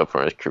impressive so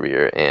far in his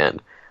career,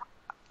 and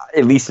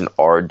at least in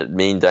our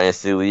main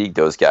Dynasty League,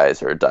 those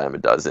guys are a dime a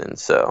dozen,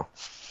 so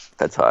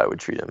that's how I would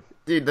treat him.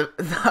 Dude, the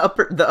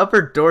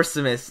upper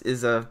dorsimus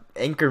is a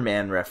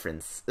Anchorman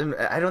reference.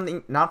 I don't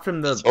think, not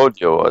from the...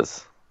 Told you it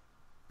was.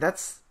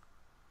 That's...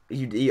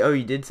 You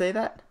did say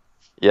that?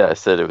 Yeah, I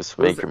said it was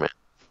from Anchorman.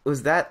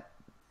 Was that,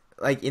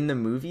 in the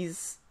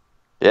movies?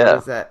 Yeah. Or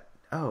was that...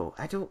 Oh,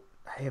 I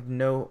have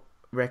no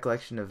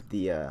recollection of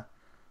the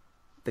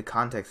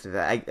context of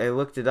that. I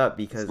looked it up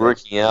because... He's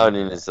working out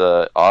in his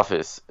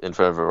office in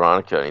front of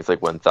Veronica, and he's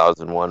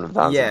 1001,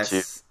 1002.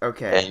 Yes,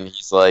 okay. And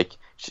he's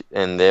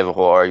and they have a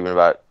whole argument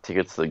about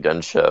tickets to the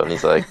gun show, and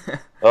he's like,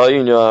 oh,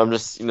 I'm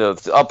just,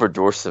 it's upper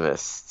dorsimus,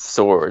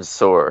 sore.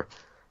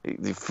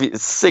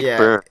 It's sick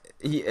burn.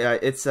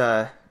 It's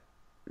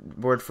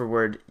word for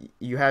word.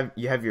 You have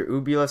your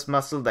ubulus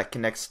muscle that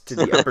connects to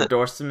the upper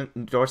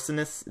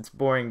dorsimus. It's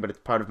boring, but it's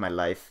part of my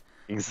life.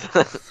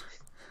 Exactly.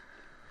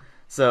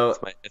 So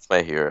It's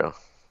my hero.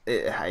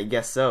 I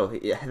guess so.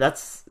 Yeah,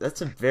 that's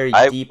a very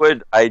I deep, would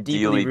deeply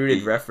ideally rooted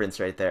be, reference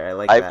right there. I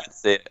like I that. would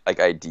say, like,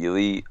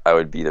 ideally, I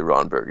would be the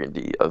Ron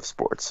Burgundy of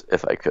sports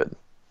if I could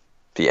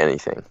be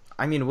anything.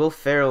 I mean, Will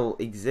Ferrell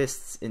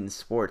exists in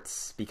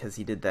sports because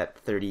he did that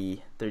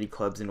 30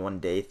 clubs in one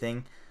day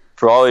thing.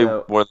 Probably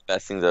So, one of the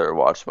best things I've ever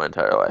watched in my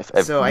entire life.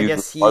 If so I you've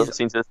guess he's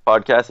listened to this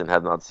podcast and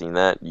have not seen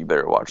that, you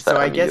better watch that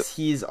I immediately. guess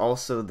he's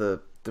also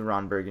the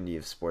Ron Burgundy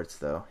of sports,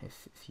 though,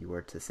 if you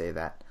were to say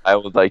that. I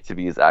would like to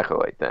be his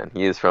acolyte then.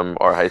 He is from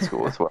our high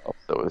school as well,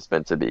 so it was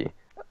meant to be.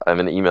 I'm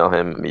going to email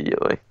him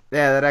immediately.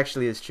 Yeah, that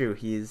actually is true.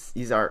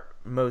 He's our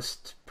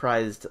most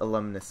prized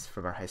alumnus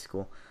from our high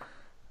school.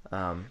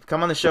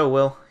 Come on the show,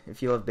 Will,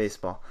 if you love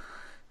baseball.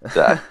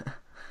 Zach.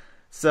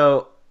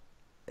 So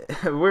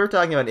we were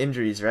talking about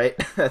injuries, right?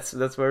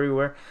 That's where we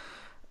were.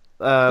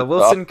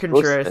 Wilson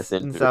Contreras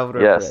and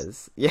Salvador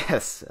Perez.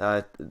 Yes,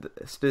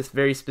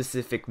 very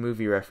specific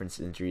movie reference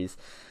injuries.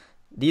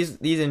 These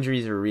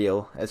injuries are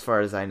real, as far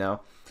as I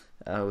know.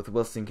 With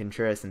Wilson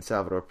Contreras and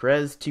Salvador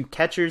Perez, two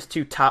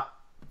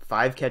top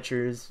 5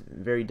 catchers,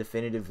 very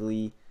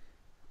definitively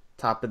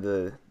top of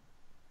the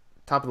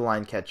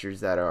line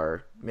catchers that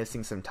are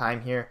missing some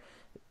time here.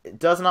 It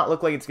does not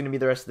look like it's going to be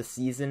the rest of the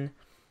season,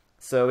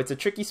 so it's a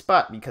tricky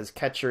spot because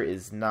catcher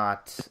is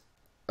not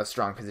a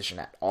strong position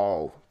at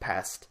all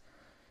past.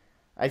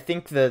 I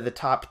think the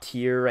top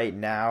tier right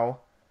now,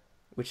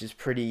 which is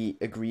pretty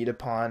agreed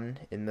upon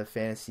in the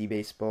fantasy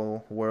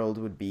baseball world,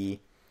 would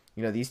be,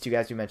 these two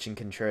guys we mentioned,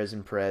 Contreras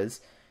and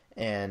Perez,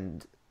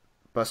 and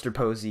Buster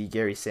Posey,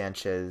 Gary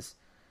Sanchez,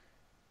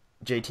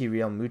 JT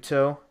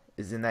Realmuto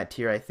is in that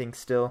tier, I think,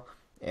 still,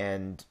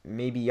 and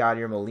maybe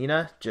Yadier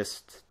Molina,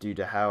 just due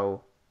to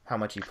how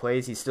much he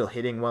plays. He's still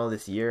hitting well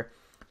this year.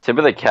 Tip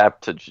of the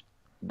cap to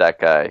that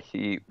guy.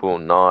 He will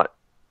not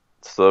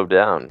slow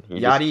down.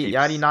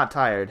 Yachty not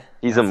tired.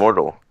 He's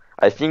immortal.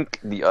 I think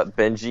the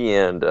Benji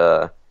and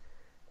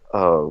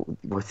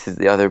what's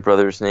the other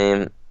brother's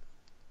name?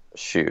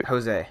 Shoot,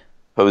 Jose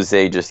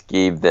just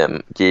gave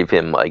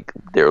him like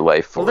their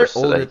life force.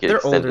 Well,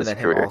 they're older than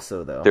him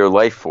also, though. Their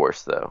life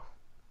force, though.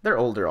 They're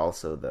older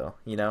also, though.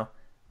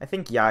 I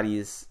think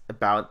Yachty's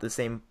about the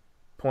same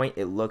point.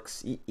 It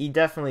looks. He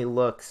definitely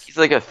looks. He's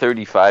like a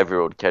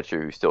 35-year-old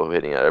catcher who's still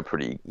hitting at a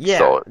pretty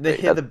solid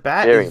rate. The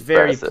bat is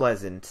very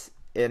pleasant.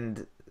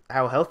 And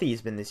how healthy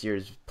he's been this year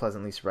is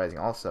pleasantly surprising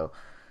also.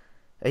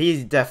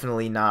 He's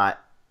definitely not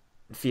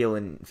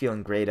feeling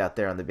great out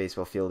there on the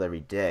baseball field every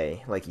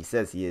day, like he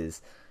says he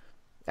is.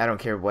 I don't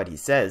care what he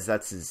says.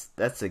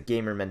 That's a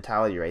gamer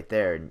mentality right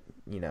there. And,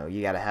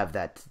 you got to have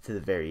that to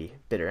the very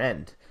bitter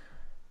end.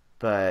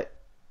 But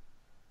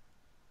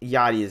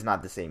Yachty is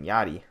not the same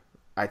Yachty.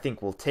 I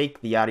think we'll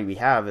take the Yachty we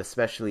have,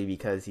 especially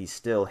because he's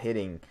still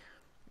hitting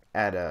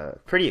at a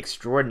pretty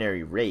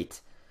extraordinary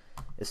rate.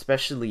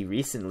 Especially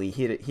recently,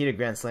 he hit a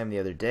grand slam the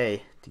other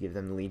day to give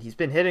them the lead. He's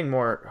been hitting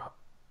more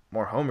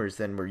homers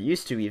than we're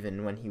used to,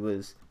 even when he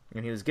was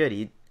good.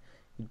 He'd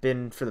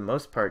been, for the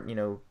most part,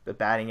 a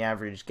batting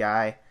average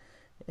guy,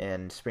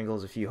 and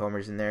sprinkles a few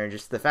homers in there.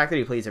 Just the fact that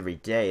he plays every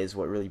day is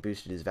what really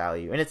boosted his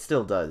value, and it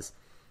still does.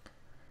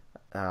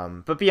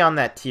 But beyond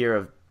that tier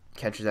of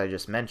catchers I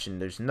just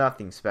mentioned, there's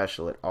nothing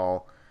special at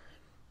all.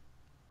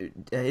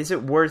 Is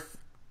it worth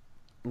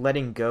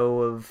letting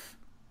go of?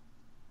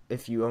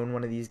 If you own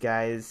one of these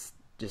guys,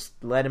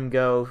 just let him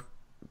go,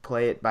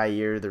 play it by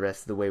ear the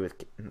rest of the way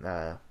with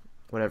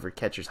whatever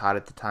catcher's hot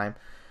at the time,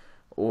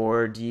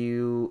 or do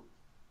you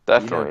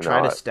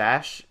try to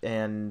stash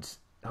and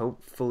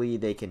hopefully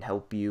they can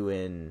help you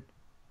in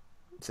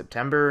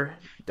September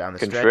down the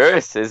stretch?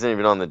 Contreras isn't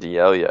even on the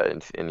DL yet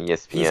in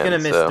ESPN. He's going to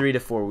miss 3 to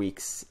 4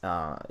 weeks,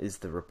 is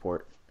the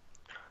report.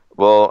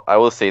 Well, I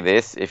will say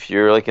this: if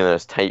you're like in a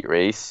tight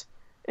race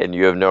and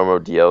you have no more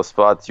DL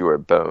spots, you are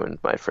boned,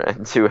 my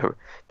friend.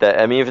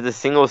 If it's a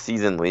single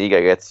season league,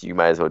 I guess you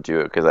might as well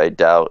do it because I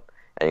doubt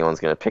anyone's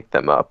going to pick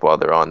them up while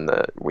they're on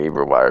the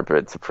waiver wire, but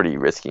it's a pretty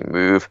risky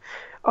move.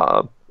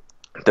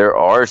 There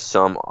are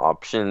some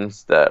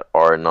options that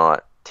are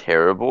not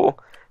terrible,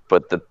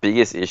 but the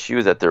biggest issue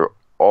is that they're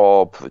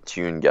all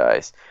platoon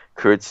guys.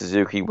 Kurt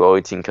Suzuki,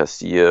 Wellington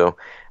Castillo,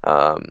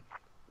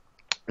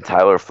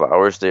 Tyler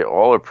Flowers, they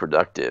all are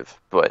productive,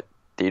 but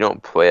they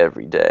don't play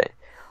every day.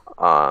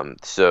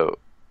 So,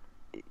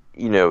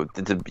 you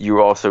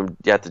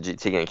have to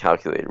take in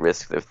calculated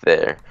risk if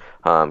there.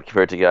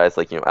 Compared to guys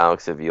like,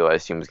 Alex Avila, I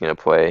assume is going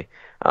to play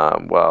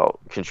while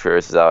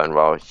Contreras is out, and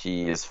while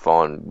he has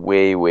fallen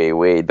way, way,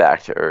 way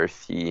back to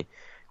earth, he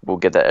will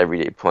get that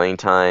everyday playing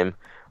time.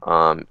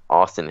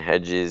 Austin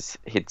Hedges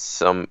has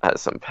some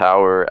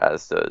power,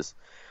 as does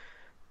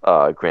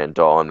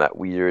Grandal and Matt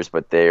Wieters,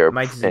 but they are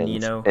Mike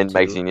Zunino and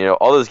Mike Zunino.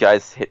 All those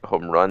guys hit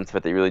home runs,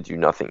 but they really do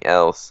nothing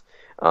else.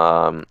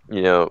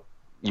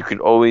 You can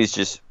always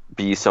just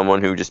be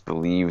someone who just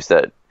believes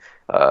that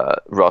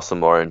Russell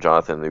Moore and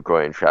Jonathan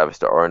Lucroy and Travis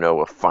d'Arnaud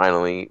will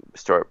finally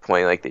start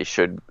playing like they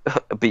should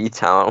be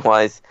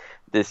talent-wise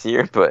this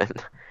year,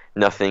 but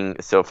nothing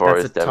so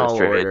far That's has a tall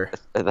demonstrated order.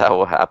 that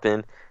will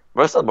happen.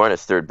 Russell Moore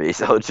has third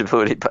base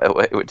eligibility, by the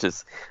way, which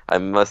is, I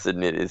must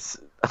admit, is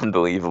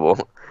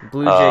unbelievable.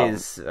 Blue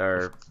Jays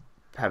are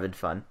having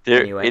fun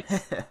anyway.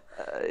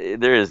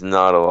 There is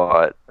not a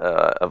lot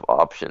of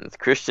options.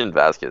 Christian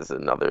Vasquez is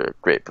another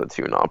great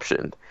platoon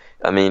option.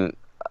 I mean,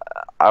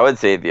 I would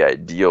say the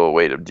ideal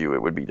way to do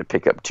it would be to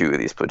pick up two of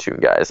these platoon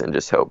guys and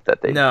just hope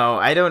that they. No,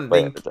 I don't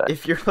think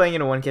if you're playing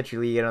in a one catcher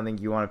league, I don't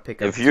think you want to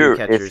pick up if two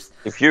catchers.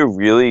 If you're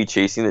really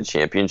chasing the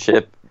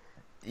championship,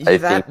 I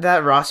think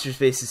that roster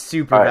space is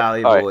super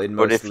valuable in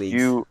most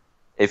leagues.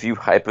 If you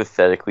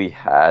hypothetically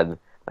had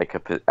like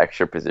a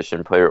extra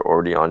position player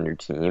already on your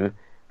team,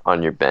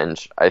 on your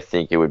bench, I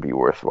think it would be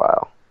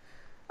worthwhile.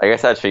 I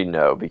guess actually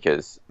no,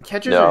 because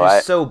catchers are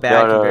just so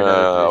bad compared to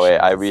other positions. Wait,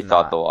 I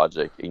rethought the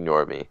logic.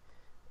 Ignore me.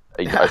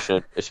 I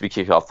should be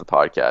kicked off the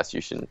podcast. You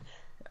should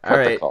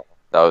cut the call.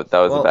 That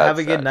was a bad have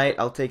a good night.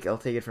 I'll take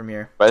it from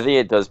here. But I think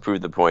it does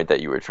prove the point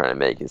that you were trying to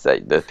make, is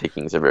that the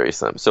pickings are very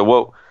slim.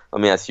 So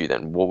let me ask you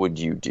then, what would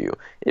you do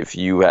if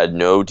you had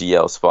no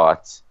DL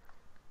spots?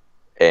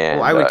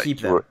 And I would keep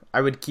them.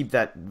 I would keep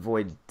that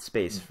void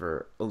space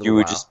for a little while. You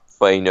would just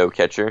play no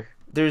catcher?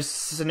 There's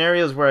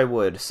scenarios where I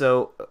would.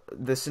 So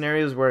the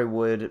scenarios where I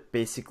would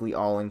basically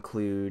all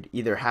include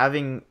either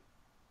having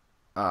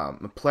a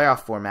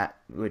playoff format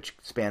which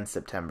spans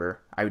September.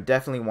 I would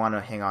definitely want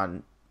to hang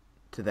on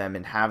to them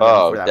and have them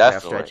for that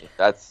playoff stretch.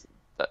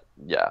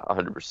 Yeah,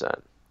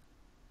 100%.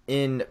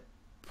 In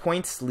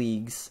points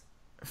leagues,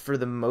 for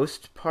the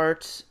most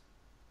part,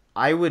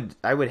 I would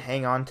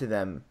hang on to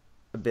them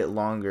a bit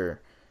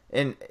longer,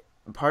 and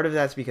part of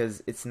that's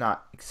because it's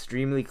not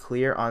extremely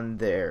clear on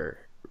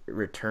their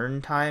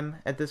return time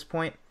at this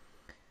point.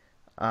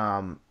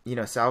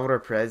 Salvador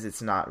Perez,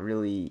 it's not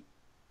really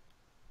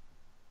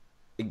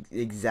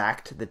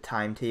exact the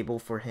timetable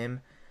for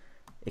him.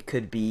 It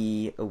could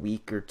be a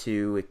week or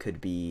two. It could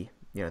be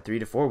 3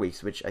 to 4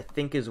 weeks, which I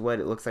think is what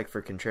it looks like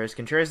for Contreras.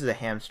 Contreras is a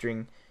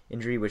hamstring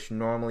injury, which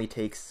normally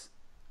takes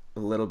a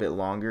little bit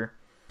longer.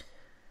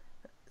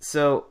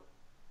 So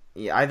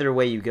either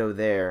way you go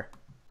there,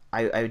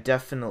 I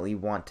definitely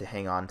want to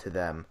hang on to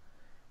them,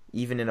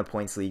 even in a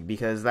points league,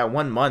 because that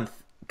 1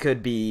 month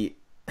could be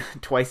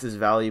twice as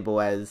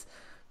valuable as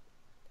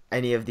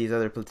any of these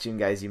other platoon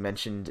guys you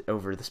mentioned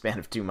over the span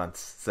of 2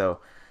 months. So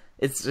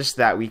it's just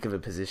that weak of a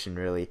position,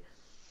 really.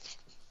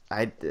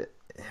 A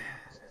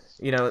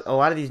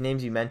lot of these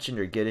names you mentioned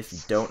are good if you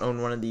don't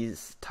own one of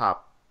these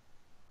top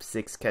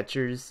 6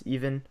 catchers,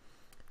 even.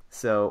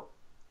 So,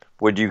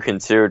 would you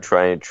consider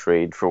trying to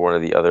trade for one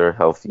of the other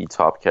healthy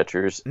top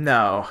catchers?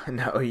 No,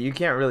 you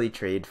can't really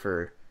trade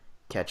for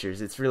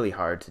catchers. It's really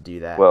hard to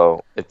do that.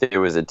 Well, if there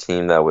was a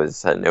team that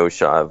had no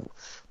shot of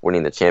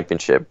winning the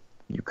championship,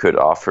 you could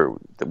offer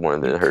one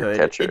of the hurt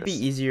catchers. It'd be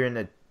easier in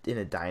a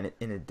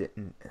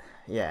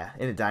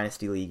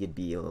dynasty league. It'd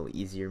be a little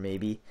easier,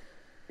 maybe.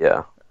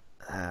 Yeah.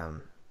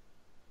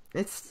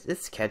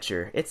 It's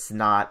catcher. It's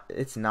not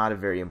a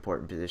very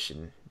important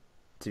position,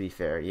 to be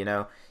fair.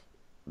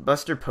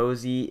 Buster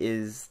Posey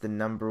is the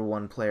number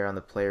 1 player on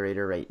the player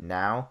rater right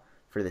now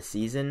for the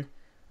season.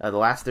 The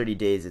last 30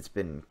 days, it's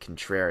been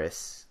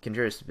Contreras.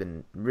 Contreras has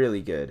been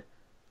really good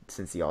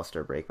since the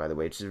All-Star break, by the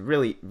way, which is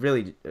really,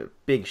 really a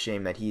big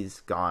shame that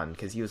he's gone,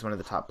 because he was one of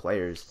the top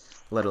players,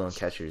 let alone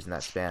catchers, in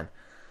that span.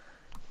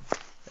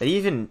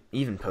 And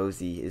even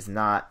Posey is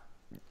not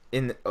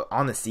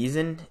on the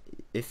season.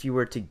 If you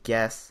were to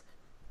guess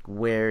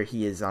where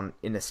he is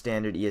in a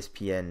standard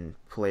ESPN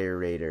player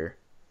rater,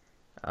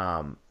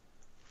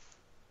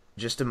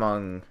 just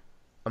among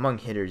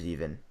hitters,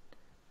 even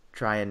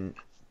try and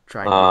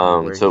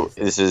so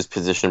this is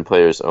position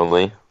players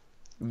only.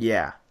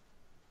 Yeah.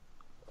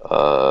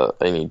 I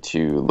need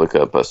to look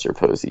up Buster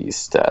Posey's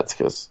stats,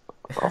 because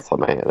off the top of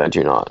my head,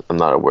 I'm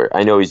not aware.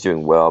 I know he's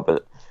doing well,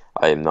 but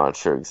I am not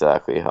sure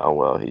exactly how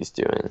well he's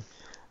doing.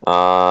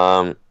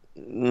 Top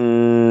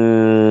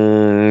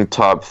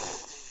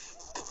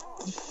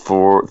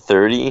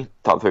 30,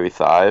 top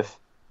 35.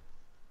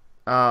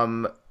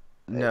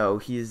 No,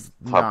 he's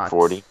top not.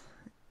 40.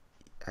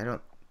 I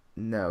don't.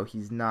 No,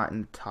 he's not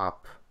in the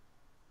top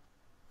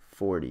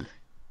 40.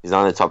 He's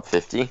not in the top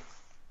 50.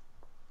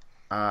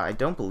 I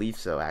don't believe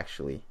so,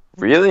 actually.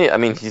 Really? I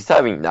mean, he's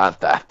having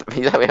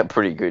he's having a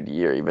pretty good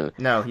year, even.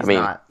 No, he's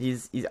not.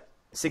 He's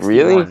 61.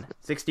 Really?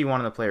 61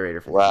 on the player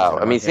rater. Wow.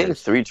 I mean, he's hitting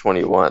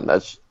 321.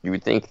 You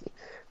would think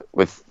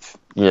with,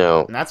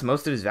 And that's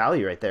most of his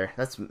value right there.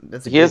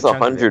 He has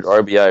 100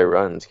 RBI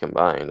runs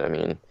combined. I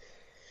mean,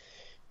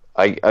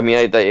 I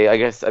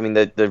guess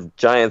the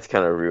Giants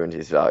kind of ruined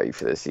his value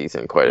for this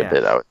season quite a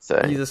bit, I would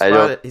say.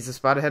 He's a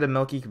spot ahead of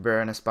Melky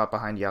Cabrera and a spot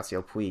behind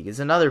Yasiel Puig.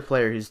 Is another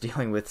player who's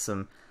dealing with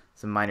some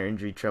minor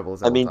injury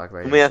troubles. Let me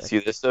ask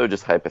you this though,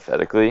 just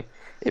hypothetically,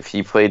 if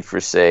he played for,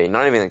 say,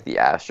 not even like the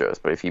Astros,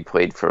 but if he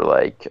played for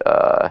like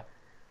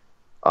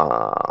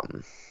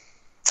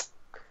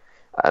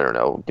I don't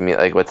know, give me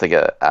like what's like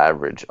a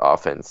average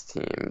offense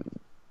team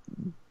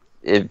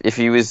if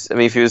he was, I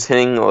mean, if he was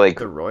hitting like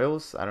The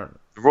Royals? the I don't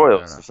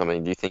Royals or know.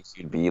 something, do you think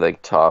he'd be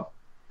like top?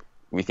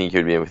 We think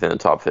he'd be within the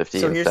top 50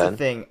 So here's the instead?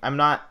 thing.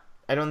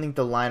 I don't think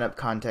the lineup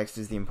context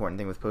is the important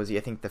thing with Posey.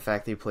 I think the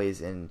fact that he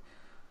plays in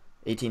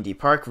AT&T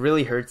Park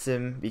really hurts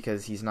him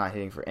because he's not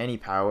hitting for any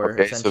power, Okay,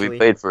 so if he essentially.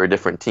 played for a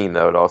different team,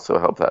 that would also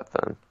help that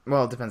then.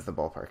 Well, it depends on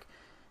the ballpark.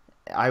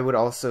 I would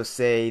also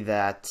say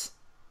that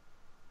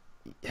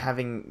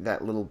having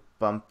that little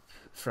bump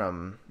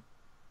from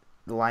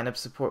the lineup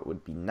support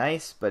would be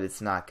nice, but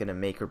it's not going to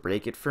make or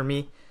break it for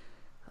me.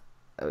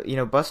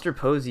 Buster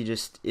Posey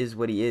just is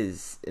what he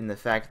is, in the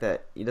fact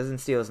that he doesn't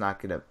steal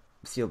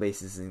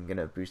bases isn't going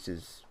to boost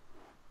his,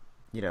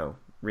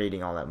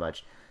 rating all that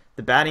much.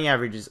 The batting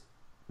average is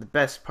the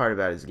best part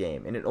about his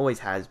game, and it always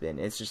has been.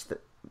 It's just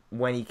that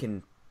when he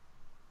can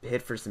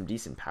hit for some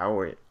decent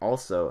power,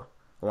 also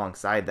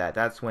alongside that,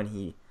 that's when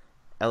he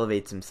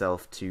elevates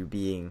himself to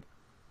being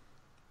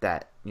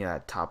that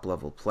top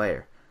level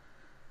player.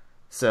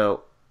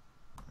 So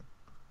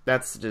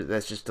that's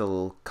just a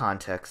little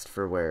context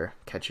for where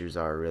catchers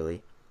are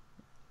really,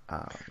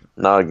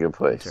 Not a good in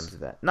terms place. of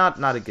that.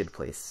 Not a good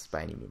place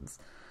by any means.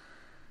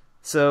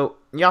 So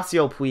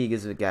Yasiel Puig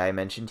is a guy I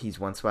mentioned. He's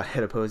one spot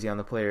ahead of Posey on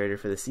the player rater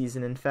for the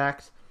season. In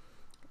fact,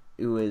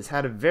 who has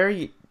had a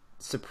very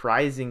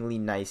surprisingly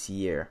nice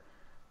year.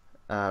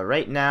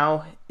 Right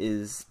now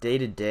is day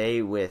to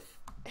day with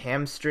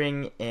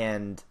hamstring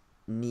and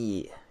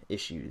knee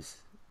issues,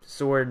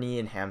 sore knee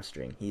and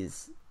hamstring.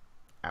 He's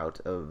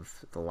out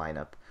of the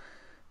lineup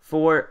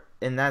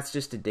and that's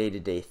just a day to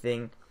day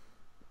thing.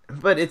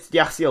 But it's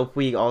Yasiel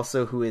Puig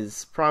also who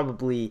is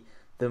probably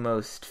the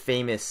most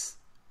famous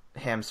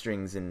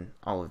hamstrings in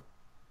all of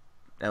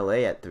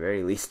LA at the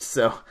very least.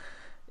 So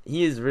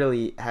he has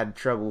really had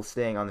trouble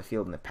staying on the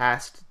field in the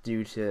past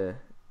due to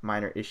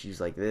minor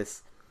issues like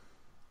this.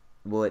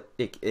 Well,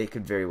 it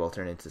could very well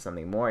turn into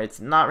something more.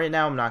 It's not right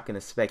now. I'm not going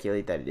to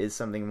speculate that it is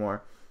something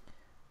more.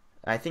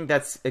 I think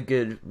that's a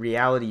good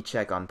reality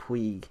check on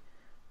Puig,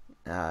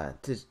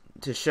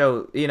 to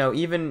show,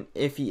 even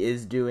if he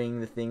is doing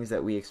the things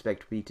that we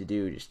expect Puig to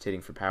do, just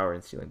hitting for power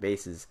and stealing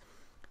bases,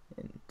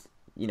 and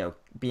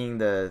being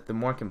the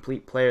more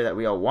complete player that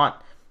we all want,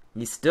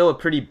 he's still a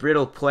pretty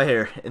brittle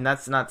player, and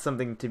that's not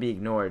something to be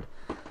ignored.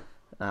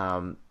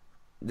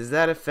 Does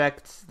that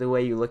affect the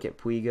way you look at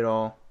Puig at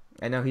all?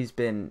 I know he's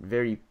been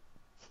very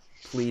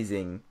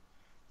pleasing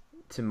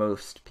to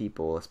most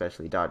people,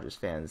 especially Dodgers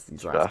fans,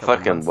 these I last couple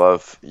fucking months.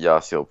 love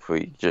Yasiel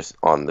Puig just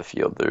on the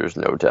field. There's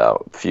no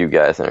doubt. Few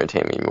guys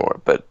entertain me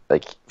more, but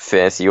like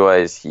fantasy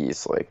wise,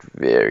 he's like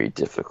very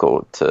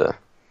difficult to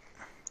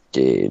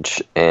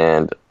gauge.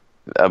 And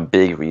a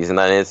big reason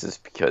that is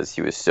because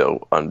he was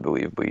so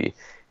unbelievably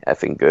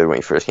effing good when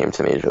he first came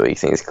to Major League.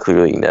 He's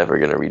clearly never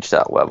going to reach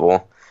that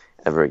level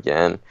ever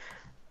again.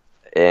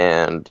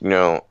 And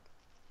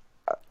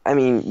I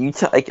mean,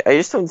 like I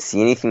just don't see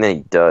anything that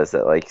he does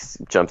that like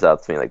jumps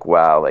out to me like,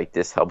 wow, like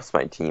this helps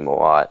my team a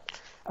lot.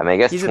 I mean, I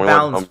guess He's a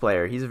balanced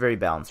player. He's a very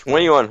balanced player.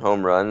 21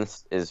 home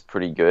runs is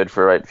pretty good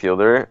for a right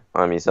fielder.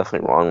 He's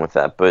definitely wrong with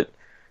that, but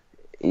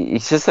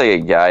he's just like a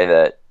guy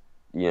that,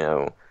 you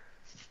know,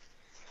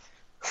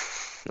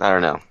 I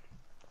don't know.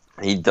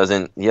 He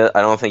doesn't.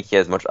 I don't think he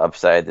has much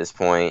upside at this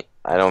point.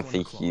 I don't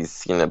think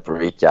he's gonna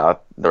break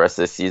out the rest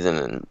of the season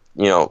and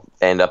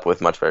end up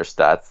with much better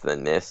stats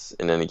than this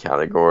in any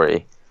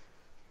category.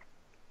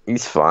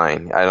 He's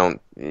fine. I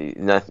don't.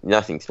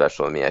 Nothing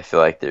special to me. I feel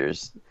like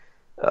there's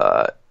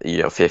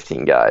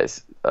 15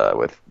 guys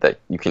with that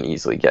you can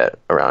easily get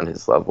around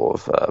his level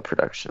of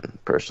production.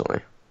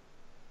 Personally,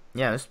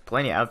 Yeah, there's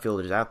plenty of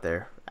outfielders out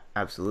there.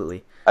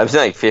 Absolutely. I'm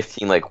saying like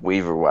 15 like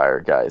waiver wire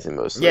guys in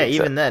most Yeah, leagues.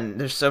 even then,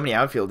 there's so many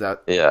Yeah,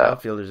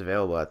 outfielders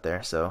available out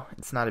there, so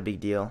it's not a big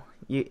deal.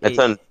 it's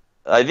un.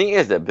 I think he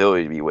has the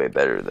ability to be way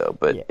better though,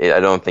 but Yeah. I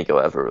don't think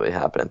it'll ever really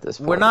happen at this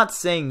point. We're not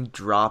saying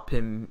drop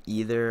him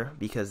either,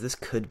 because this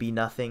could be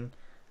nothing.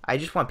 I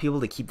just want people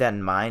to keep that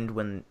in mind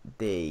when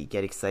they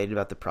get excited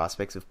about the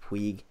prospects of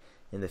Puig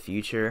in the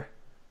future,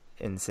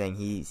 and saying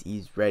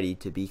he's ready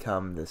to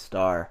become the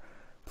star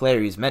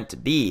player he's meant to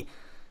be.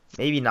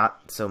 Maybe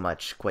not so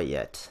much quite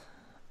yet.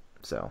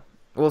 So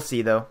we'll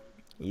see though.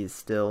 He's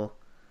still,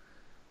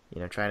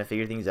 trying to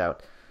figure things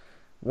out.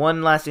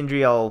 One last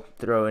injury I'll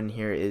throw in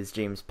here is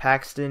James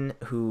Paxton,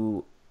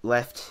 who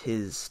left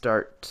his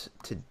start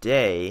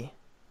today.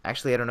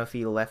 Actually, I don't know if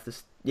he left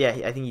this. Yeah,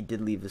 I think he did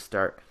leave the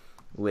start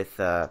with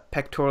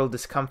pectoral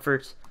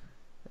discomfort.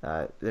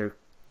 They're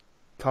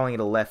calling it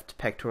a left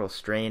pectoral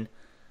strain,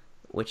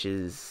 which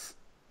is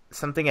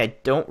something I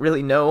don't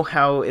really know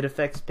how it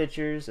affects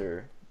pitchers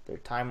or their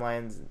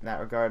timelines in that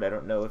regard. I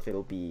don't know if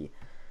it'll be,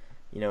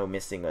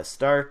 missing a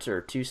start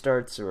or two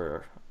starts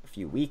or a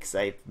few weeks.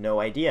 I have no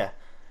idea.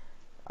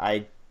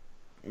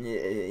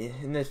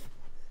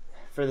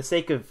 For the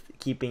sake of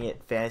keeping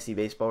it fantasy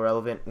baseball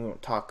relevant, we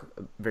won't talk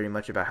very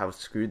much about how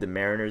screwed the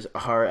Mariners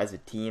are as a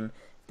team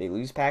if they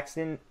lose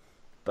Paxton.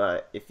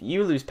 But if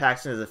you lose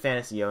Paxton as a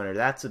fantasy owner,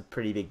 that's a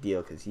pretty big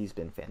deal because he's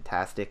been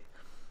fantastic.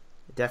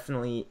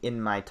 Definitely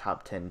in my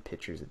top 10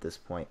 pitchers at this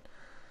point.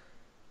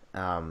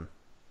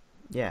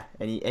 Yeah.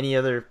 Any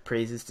other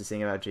praises to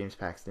sing about James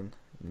Paxton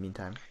in the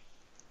meantime?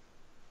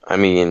 I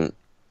mean,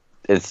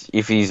 it's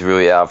if he's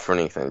really out for an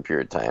extended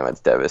period of time, it's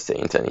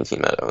devastating to any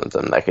team that owns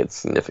him. That could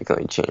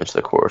significantly change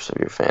the course of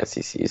your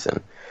fantasy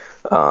season.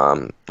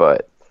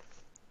 But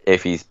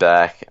if he's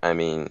back, I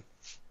mean,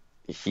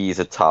 he's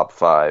a top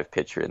 5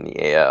 pitcher in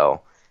the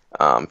AL,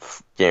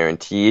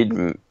 guaranteed,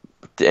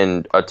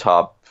 and a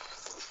top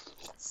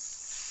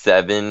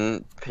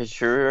 7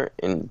 pitcher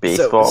in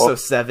baseball. So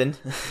 7.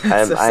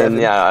 I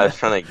was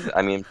trying to.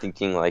 I mean, I'm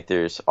thinking like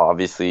there's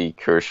obviously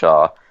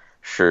Kershaw,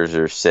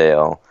 Scherzer,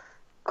 Sale,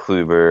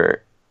 Kluber.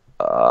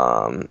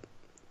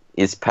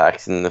 Is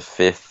Paxton the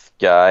 5th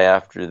guy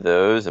after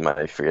those? Am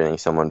I forgetting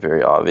someone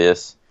very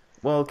obvious?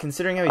 Well,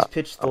 considering how he's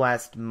pitched the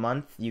last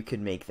month, you could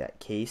make that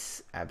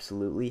case,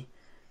 absolutely.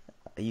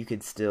 You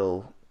could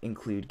still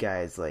include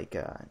guys like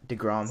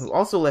DeGrom, who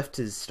also left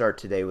his start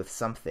today with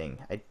something.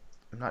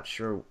 I'm not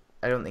sure.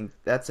 I don't think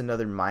that's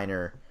another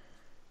minor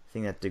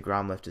thing that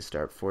DeGrom left his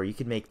start for. You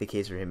could make the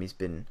case for him. He's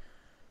been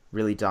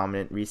really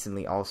dominant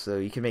recently also.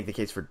 You can make the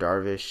case for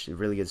Darvish, a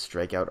really good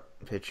strikeout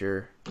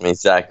pitcher. I mean,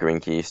 Zach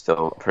Greinke is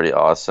still pretty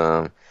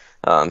awesome.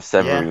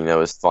 Severino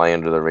is flying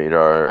under the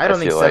radar. I don't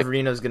think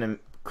Severino's going to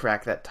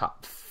crack that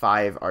top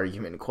 5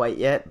 argument quite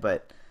yet,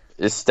 but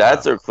his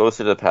stats are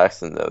closer to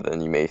Paxton though than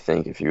you may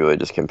think if you really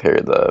just compare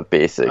the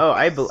basic. Oh,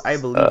 I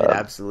believe it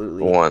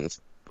absolutely. Ones.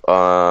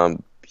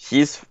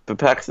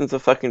 Paxton's a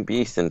fucking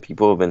beast, and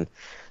people have been,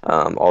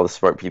 all the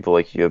smart people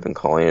like you have been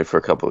calling it for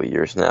a couple of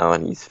years now,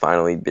 and he's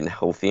finally been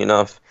healthy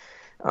enough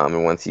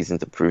in one season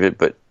to prove it.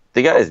 But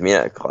the guy is made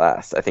out of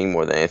glass. I think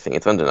more than anything,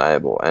 it's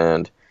undeniable.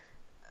 And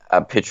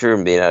a pitcher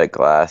made out of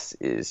glass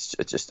is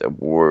just a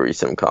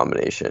worrisome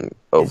combination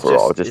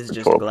overall. Just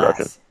the total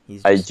production.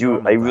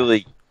 I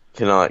really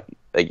cannot.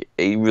 Like,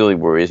 it really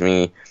worries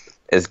me.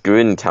 As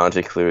good and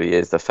talented clearly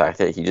is, the fact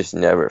that he just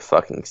never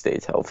fucking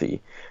stays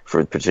healthy for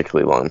a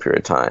particularly long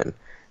period of time.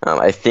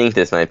 I think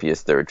this might be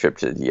his 3rd trip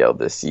to the DL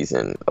this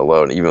season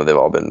alone, even though they've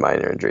all been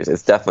minor injuries.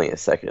 It's definitely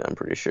his 2nd, I'm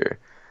pretty sure.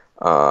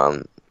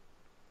 And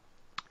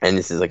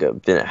this is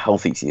been a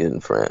healthy season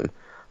for him.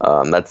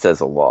 That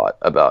says a lot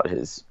about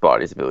his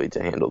body's ability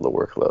to handle the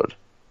workload.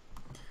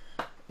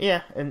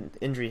 Yeah, and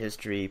injury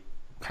history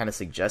kind of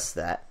suggests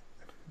that.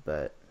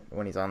 But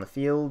when he's on the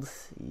field,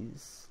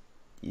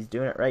 he's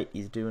doing it right.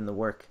 He's doing the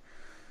work.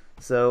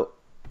 So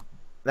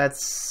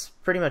that's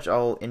pretty much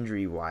all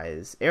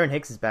injury-wise. Aaron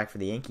Hicks is back for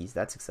the Yankees.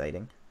 That's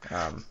exciting.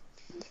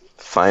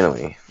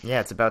 Finally.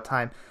 Yeah, it's about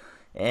time.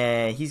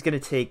 And he's going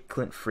to take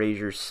Clint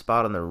Frazier's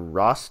spot on the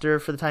roster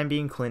for the time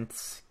being.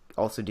 Clint's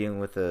also dealing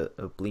with a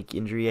oblique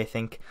injury, I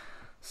think.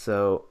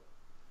 So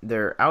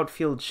their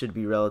outfield should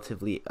be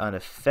relatively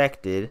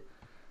unaffected.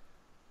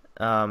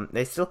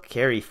 They still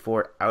carry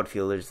 4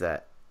 outfielders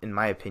that, in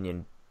my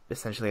opinion,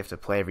 essentially have to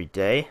play every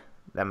day.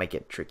 That might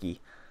get tricky.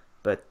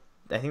 But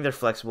I think they're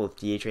flexible with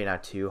DH right now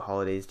too.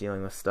 Holiday's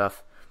dealing with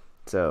stuff.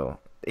 So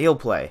he'll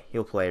play.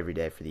 He'll play every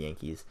day for the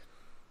Yankees.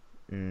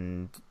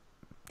 And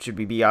should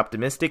we be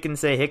optimistic and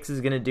say Hicks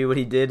is going to do what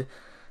he did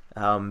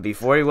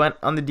before he went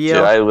on the DL? Dude,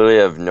 I literally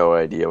have no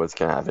idea what's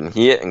going to happen.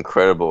 He hit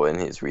incredible in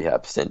his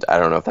rehab stint. I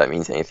don't know if that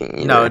means anything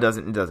either. No, it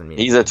doesn't mean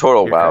He's a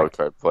total wild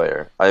card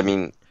player. I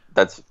mean,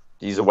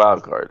 he's a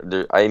wild card.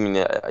 Do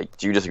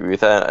you disagree with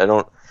that?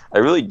 I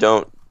really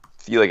don't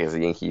feel like as a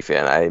Yankee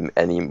fan I'm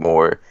any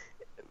more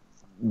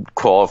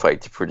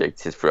qualified to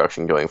predict his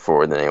production going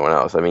forward than anyone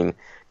else. I mean,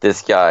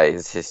 this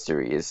guy's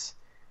history is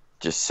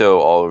just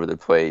so all over the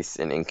place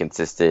and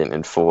inconsistent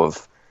and full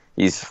of.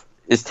 He's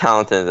as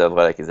talented and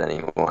athletic as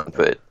anyone,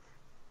 but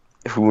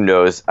who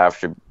knows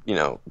after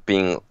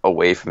being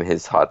away from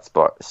his hot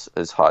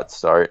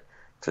start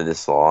for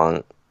this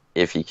long,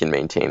 if he can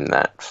maintain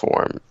that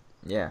form.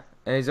 Yeah,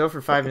 and he's 0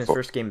 for 5 in his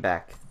first game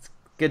back. It's a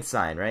good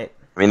sign, right?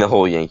 I mean, the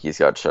whole Yankees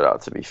got shut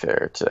out, to be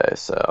fair, today,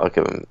 so I'll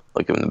give him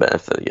the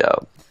benefit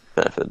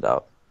of the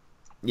doubt.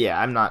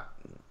 Yeah, I'm not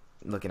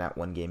looking at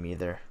one game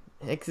either.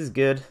 Hicks is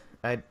good.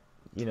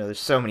 There's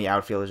so many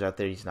outfielders out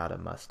there. He's not a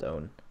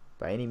must-own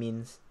by any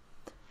means.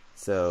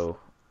 So,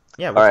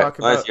 yeah, we'll talk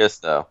about. Let's guess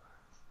though.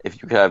 If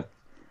you could have,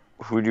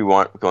 who do you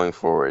want going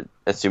forward?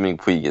 Assuming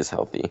Puig is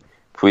healthy,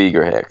 Puig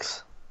or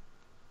Hicks?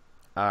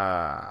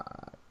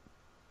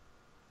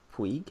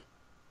 Puig,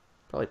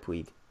 probably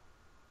Puig.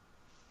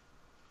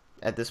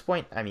 At this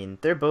point, I mean,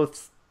 they're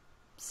both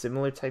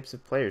similar types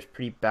of players.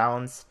 Pretty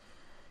balanced,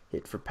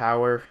 hit for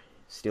power,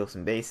 steal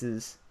some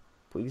bases.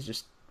 Puig's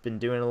just been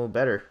doing a little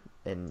better.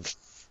 And,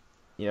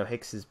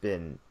 Hicks has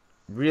been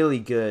really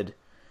good.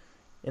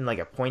 In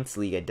a points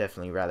league, I'd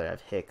definitely rather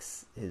have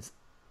Hicks. His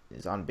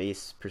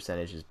on-base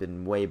percentage has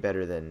been way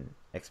better than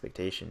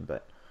expectation.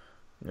 But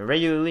in a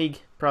regular league,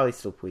 probably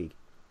still Puig.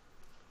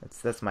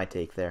 That's my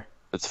take there.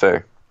 That's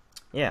fair.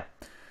 Yeah.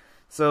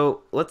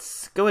 So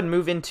let's go ahead and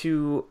move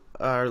into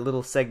our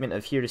little segment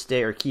of Here to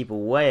Stay or Keep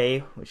Away,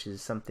 which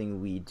is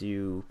something we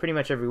do pretty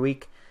much every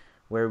week,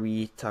 where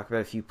we talk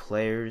about a few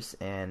players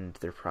and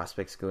their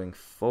prospects going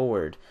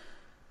forward.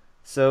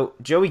 So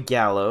Joey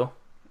Gallo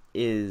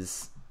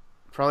is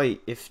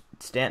probably, if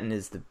Stanton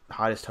is the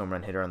hottest home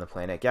run hitter on the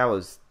planet,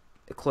 Gallo's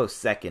a close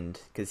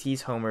second because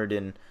he's homered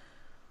in,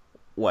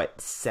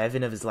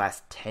 7 of his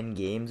last 10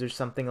 games or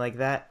something like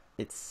that.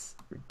 It's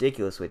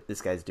ridiculous what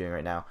this guy's doing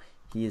right now.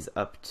 He is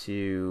up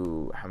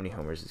to... How many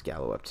homers is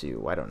Gallo up to?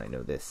 Why don't I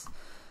know this?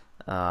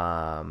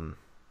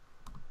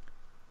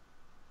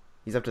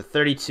 He's up to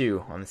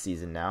 32 on the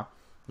season now.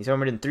 He's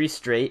homered in 3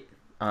 straight.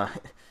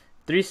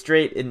 3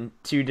 straight in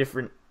 2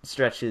 different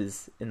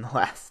stretches in the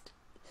last...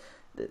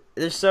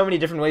 There's so many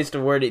different ways to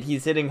word it.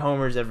 He's hitting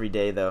homers every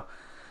day, though.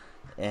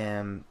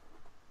 And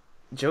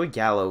Joey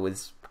Gallo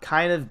was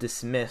kind of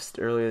dismissed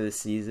earlier this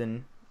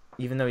season.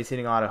 Even though he's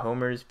hitting a lot of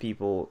homers,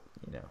 people,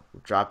 were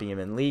dropping him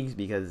in leagues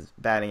because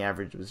batting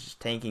average was just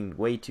tanking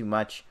way too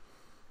much.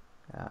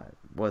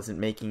 Wasn't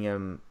making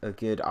him a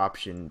good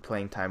option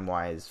playing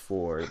time-wise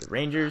for the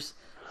Rangers.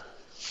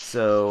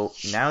 So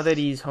now that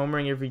he's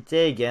homering every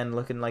day again,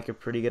 looking like a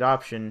pretty good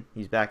option,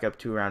 he's back up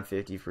to around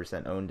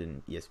 50% owned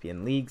in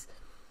ESPN leagues.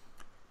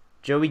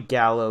 Joey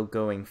Gallo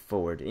going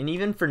forward, and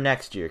even for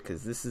next year,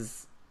 because this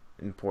is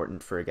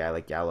important for a guy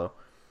like Gallo,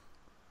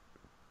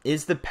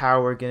 is the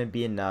power going to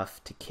be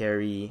enough to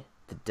carry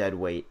the dead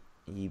weight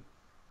he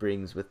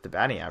brings with the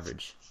batting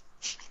average?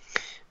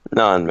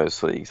 Not in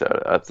most leagues,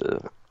 I have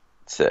to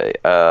say.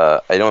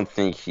 I don't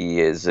think he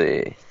is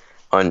a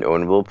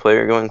unownable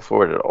player going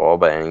forward at all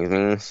by any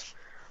means.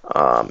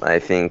 I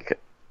think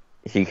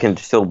he can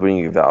still bring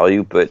you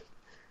value, but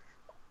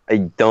I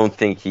don't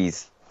think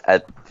he's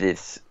at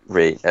this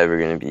rate ever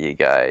going to be a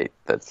guy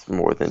that's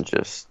more than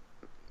just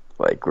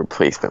like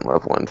replacement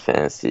level in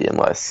fantasy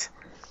unless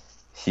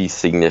he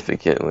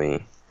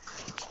significantly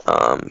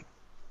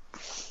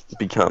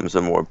becomes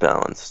a more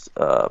balanced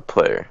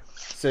player.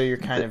 So you're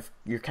kind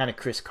of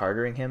Chris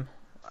Cartering him.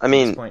 I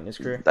mean, at this point in his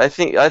career? I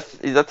think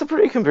that's a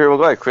pretty comparable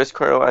guy. Chris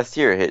Carter last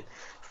year hit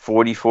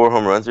 44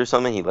 home runs or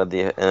something. He led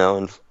the NL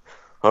in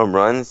home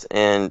runs,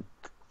 and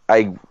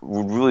I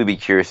would really be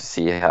curious to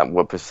see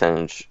what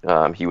percentage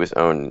he was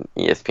owned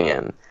in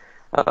ESPN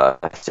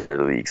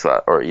leagues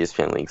or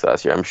ESPN leagues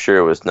last year. I'm sure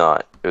it was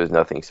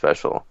nothing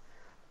special,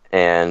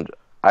 and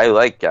I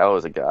like Gallo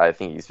as a guy. I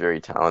think he's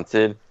very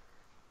talented,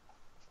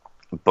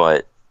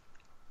 but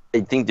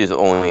I think there's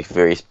only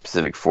very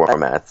specific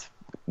formats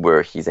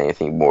where he's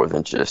anything more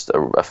than just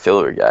a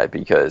filler guy,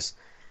 because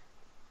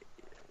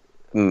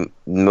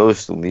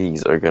most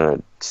leagues are going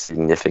to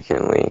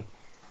significantly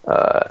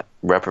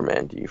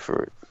reprimand you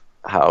for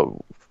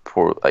how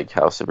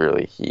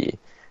severely he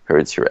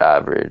hurts your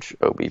average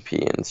OBP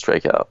and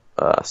strikeout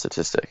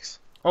statistics.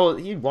 Oh,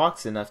 he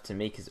walks enough to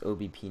make his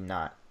OBP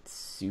not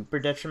super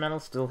detrimental.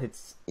 Still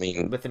hits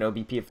with an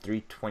OBP of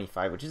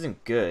 325, which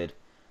isn't good,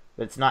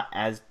 but it's not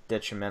as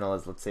detrimental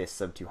as, let's say, a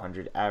sub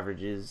 200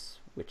 averages,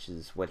 which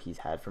is what he's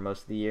had for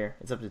most of the year.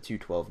 It's up to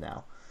 212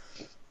 now.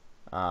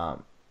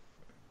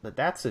 But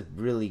that's a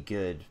really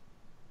good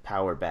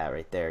power bat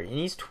right there. And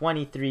he's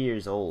 23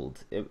 years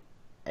old.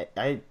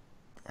 I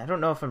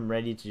don't know if I'm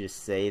ready to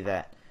just say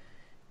that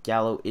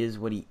Gallo is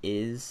what he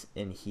is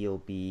and he'll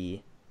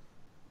be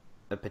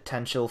a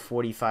potential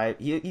 45.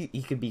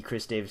 He could be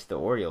Chris Davis to the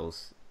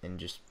Orioles and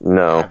just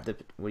have the...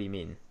 What do you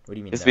mean? What do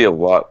you mean? This would be a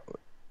lot.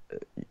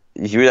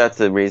 He would have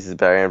to raise his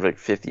batting average like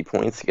 50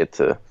 points to get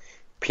to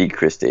peak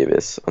Chris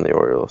Davis on the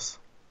Orioles.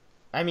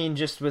 I mean,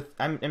 just with...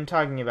 I'm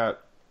talking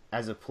about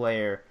as a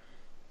player.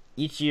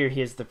 Each year he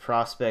has the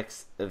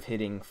prospects of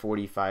hitting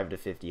 45 to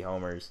 50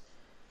 homers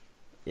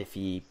if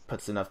he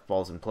puts enough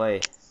balls in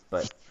play.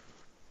 But,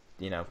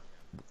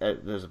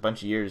 there's a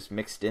bunch of years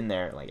mixed in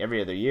there, like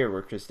every other year,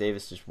 where Chris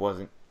Davis just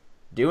wasn't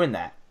doing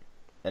that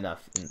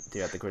enough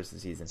throughout the course of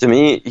the season. To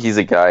me, he's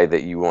a guy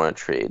that you want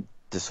to trade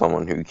to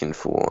someone who can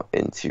fool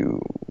into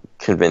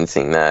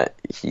convincing that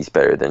he's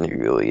better than he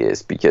really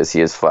is, because he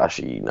has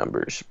flashy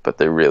numbers, but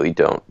they really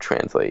don't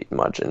translate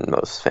much in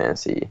most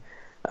fantasy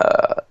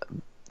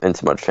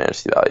into much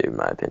fantasy value, in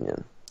my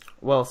opinion.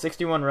 Well,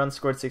 61 runs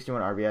scored,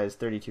 61 RBIs,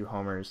 32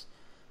 homers,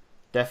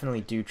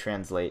 definitely do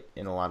translate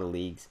in a lot of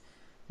leagues.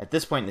 At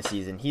this point in the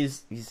season,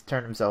 he's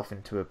turned himself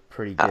into a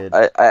pretty good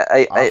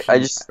I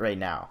just right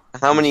now.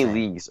 How many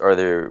leagues are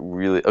there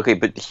really? Okay,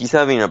 but he's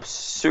having an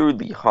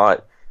absurdly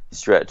hot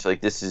stretch.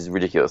 Like, this is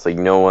ridiculous. Like,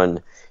 no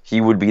one... He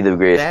would be the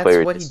greatest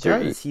player in history. That's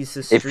what he does. He's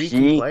a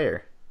streaky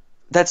player.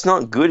 That's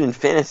not good in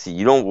fantasy.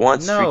 You don't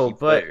want streaky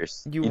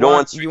players. You don't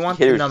want streaky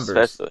hitters, the numbers.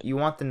 Especially. You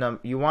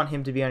want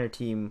him to be on your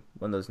team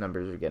when those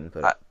numbers are getting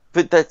put.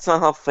 But that's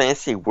not how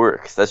fantasy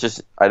works. That's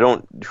just...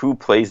 Who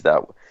plays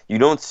that? You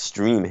don't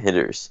stream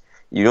hitters.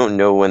 You don't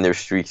know when their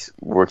streaks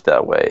work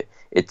that way.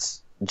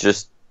 It's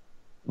just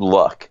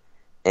luck.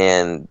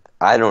 And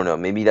I don't know.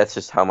 Maybe that's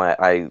just how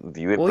I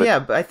view it. Well, yeah,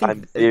 but I think...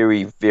 I'm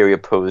very, very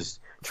opposed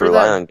to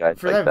rely on guys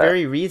for like that. For that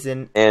very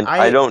reason. And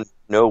I don't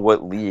know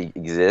what league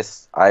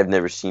exists. I've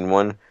never seen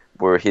one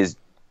where his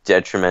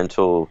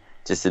detrimental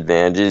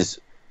disadvantages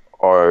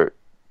are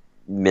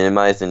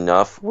minimized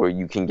enough where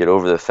you can get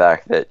over the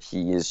fact that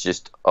he is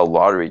just a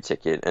lottery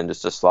ticket and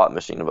just a slot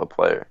machine of a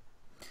player.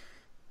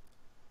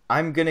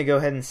 I'm going to go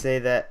ahead and say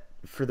that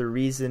for the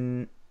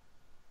reason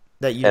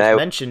that you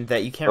mentioned,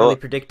 that you can't really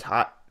predict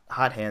hot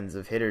hands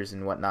of hitters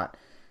and whatnot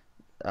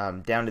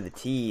down to the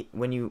T.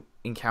 When you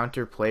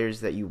encounter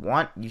players that you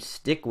want, you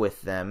stick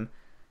with them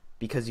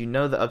because you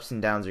know the ups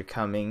and downs are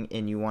coming,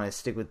 and you want to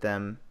stick with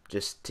them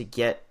just to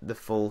get the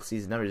full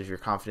season numbers if you're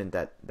confident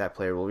that that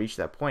player will reach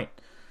that point.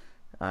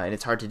 And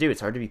it's hard to do.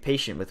 It's hard to be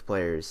patient with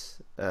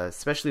players,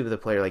 especially with a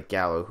player like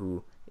Gallo,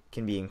 who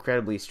can be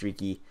incredibly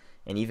streaky,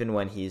 and even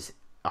when he's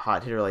a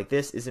hot hitter like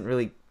this, isn't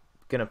really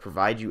going to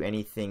provide you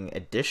anything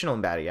additional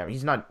in batting average.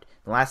 He's not,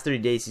 in the last 30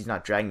 days, he's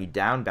not dragging you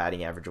down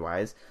batting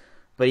average-wise,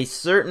 but he's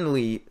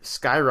certainly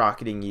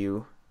skyrocketing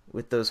you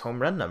with those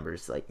home run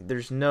numbers. Like,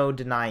 there's no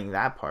denying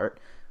that part.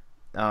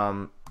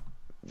 In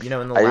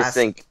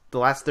the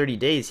last 30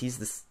 days, he's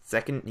the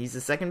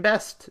second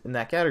best in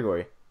that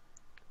category.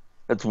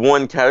 That's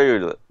one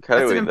category.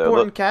 That's an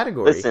important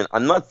category. Listen,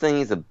 I'm not saying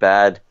he's a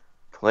bad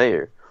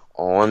player.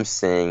 All I'm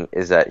saying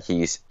is that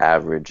he's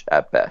average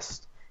at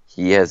best.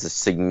 He has a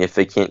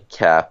significant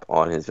cap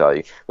on his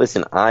value.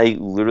 Listen, I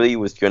literally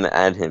was going to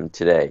add him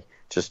today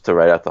just to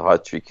write out the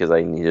hot streak because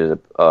I needed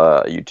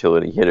a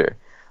utility hitter.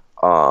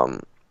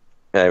 And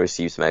I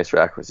received some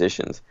extra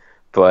acquisitions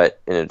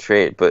but in a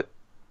trade. But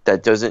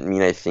that doesn't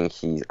mean I think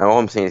all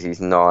I'm saying is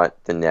he's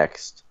not the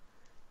next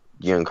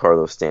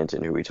Giancarlo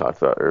Stanton, who we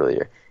talked about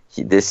earlier.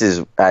 This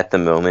is, at the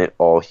moment,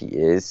 all he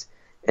is.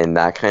 And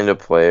that kind of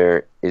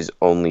player is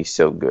only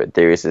so good.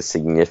 There is a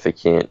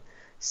significant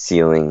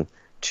ceiling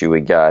to a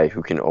guy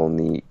who can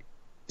only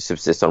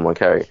subsist on one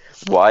carry.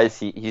 Why is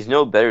he's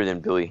no better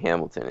than Billy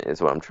Hamilton, is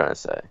what I'm trying to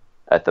say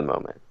at the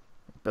moment.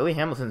 Billy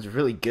Hamilton's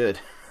really good.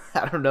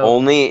 I don't know.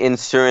 Only in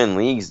certain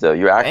leagues, though.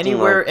 You're acting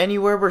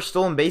anywhere where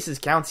stolen bases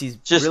counts, he's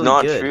just really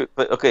not good. true.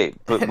 But okay,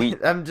 but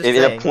I'm just in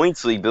saying. a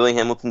points league, Billy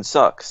Hamilton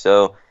sucks.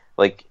 So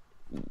like,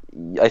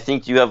 I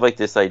think you have like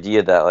this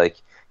idea that like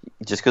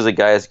just because a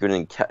guy is good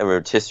in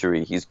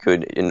rotisserie, he's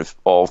good in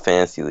all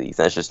fantasy leagues.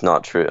 That's just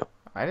not true.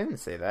 I didn't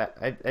say that.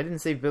 I didn't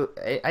say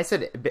I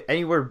said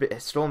anywhere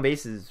stolen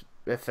bases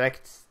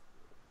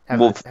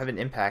have an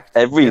impact.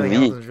 Every Billy league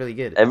Hamilton's really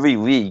good. Every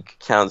league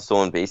counts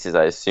stolen bases.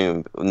 I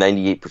assume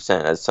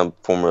 98% as some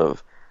form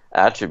of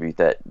attribute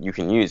that you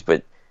can use,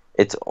 but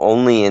it's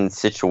only in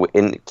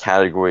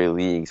category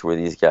leagues where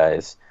these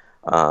guys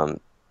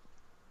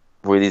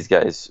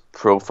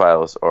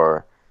profiles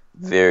are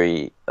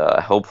very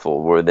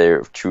helpful, where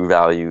their true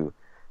value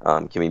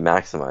can be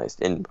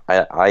maximized. And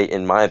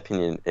in my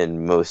opinion,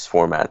 in most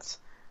formats,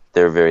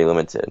 they're very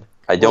limited.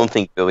 I don't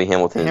think Billy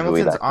Hamilton is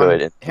really that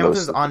good.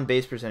 Hamilton's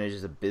on-base percentage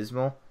is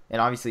abysmal,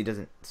 and obviously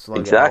doesn't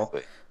slug at all.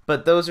 Exactly.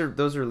 But those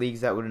are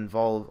leagues that would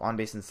involve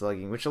on-base and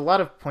slugging, which a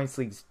lot of points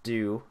leagues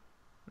do.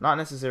 Not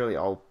necessarily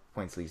all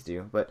points leagues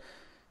do, but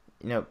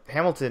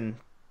Hamilton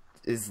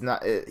is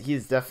not. He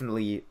is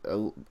definitely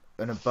an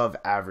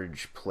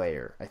above-average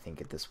player, I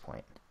think, at this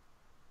point.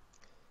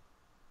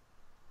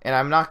 And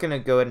I'm not going to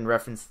go ahead and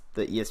reference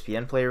the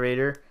ESPN Player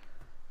Rater,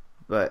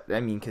 but I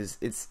mean, because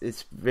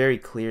it's very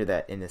clear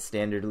that in a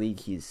standard league,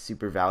 he's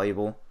super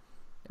valuable.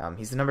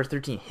 He's the number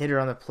 13 hitter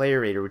on the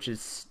Player Rater, which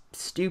is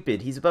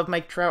stupid. He's above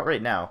Mike Trout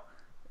right now,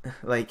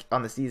 like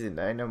on the season.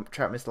 I know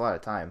Trout missed a lot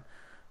of time,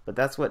 but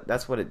that's what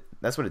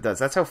it does.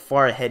 That's how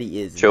far ahead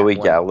he is. Joey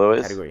Gallo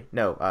is? Category.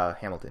 No,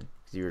 Hamilton.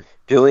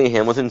 Billy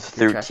Hamilton's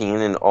 13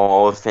 in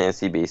all of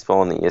fantasy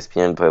baseball in the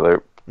ESPN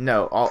Player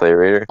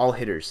Rater. All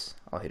hitters.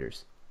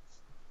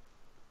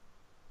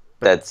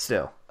 But that's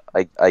still.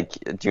 I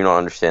do not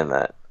understand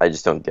that. I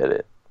just don't get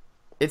it.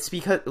 It's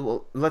because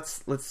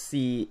let's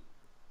see.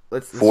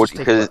 Let's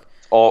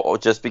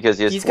because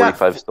he has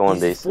 45 stolen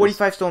bases.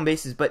 45 stolen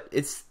bases, but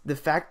it's the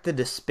fact the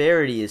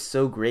disparity is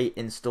so great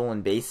in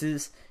stolen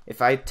bases.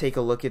 If I take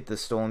a look at the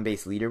stolen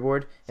base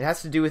leaderboard, it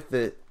has to do with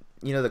the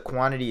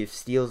quantity of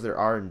steals there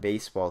are in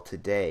baseball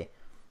today,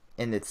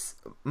 and it's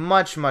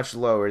much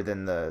lower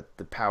than the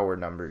power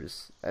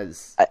numbers.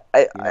 As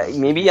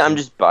maybe I'm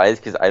just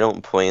biased because I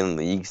don't play in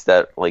leagues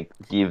that like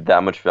give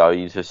that much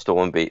value to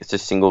stolen base to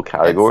single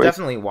categories. That's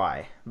definitely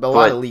why, but a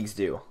lot of leagues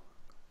do.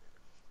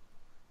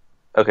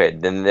 Okay,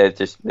 then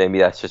maybe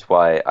that's just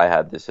why I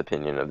have this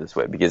opinion of this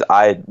way, because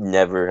I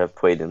never have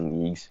played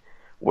in leagues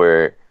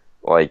where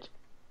like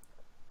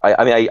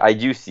I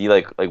do see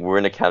like we're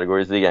in a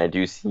categories league, and I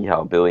do see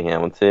how Billy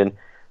Hamilton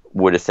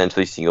would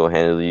essentially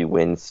single-handedly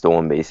win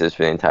stolen bases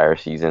for the entire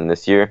season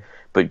this year.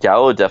 But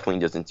Gallo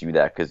definitely doesn't do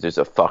that because there's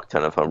a fuck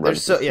ton of home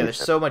runs. There's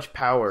so much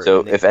power.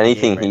 So if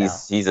anything,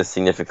 he's a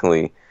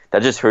significantly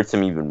that just hurts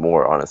him even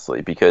more,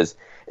 honestly, because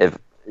if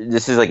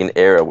this is like an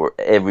era where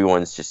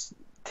everyone's just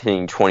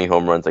hitting 20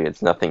 home runs like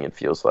it's nothing, it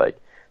feels like.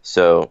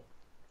 So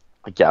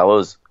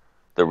Gallo's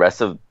the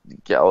rest of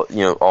Gallo,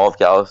 all of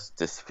Gallo's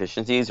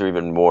deficiencies are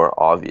even more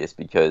obvious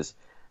because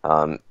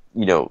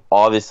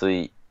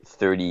obviously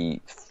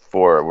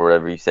 34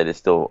 whatever you said is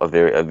still a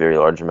very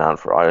large amount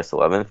for August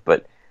 11th,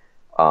 but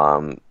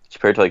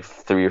compared to like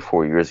 3 or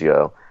 4 years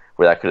ago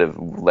where that could have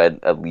led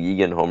a league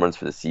in home runs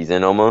for the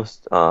season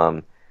almost,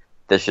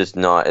 that's just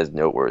not as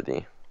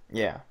noteworthy.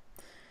 Yeah.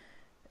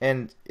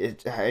 And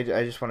I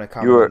just want to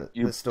comment.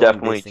 You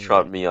definitely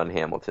trumped me on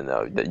Hamilton,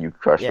 though. That you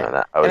crushed me on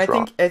that. I was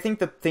wrong. I think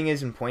the thing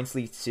is in points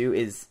leagues too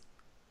is,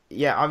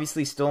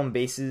 obviously stolen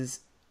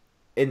bases,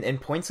 in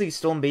points leagues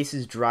stolen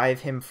bases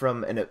drive him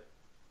from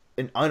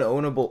an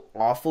unownable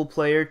awful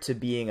player to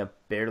being a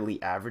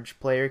barely average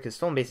player, because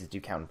stolen bases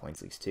do count in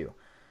points leagues too.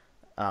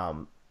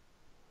 And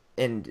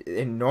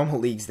in normal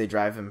leagues, they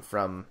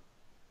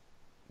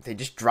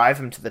just drive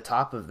him to the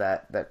top of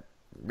that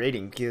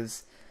rating,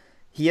 because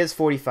he has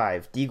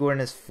 45, D. Gordon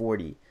has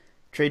 40,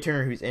 Trey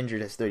Turner, who's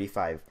injured, has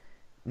 35.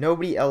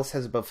 Nobody else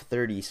has above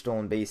 30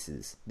 stolen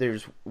bases.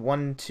 There's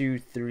 1, 2,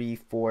 3,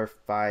 4,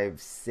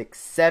 5, 6,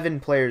 7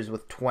 players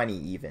with 20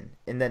 even.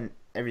 And then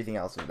everything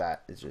else of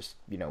that is just,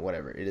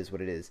 whatever. It is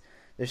what it is.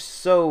 There's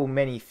so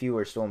many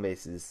fewer stolen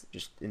bases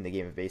just in the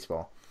game of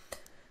baseball.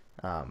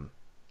 So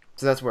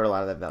that's where a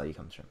lot of that value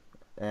comes from.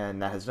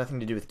 And that has nothing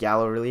to do with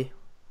Gallo, really.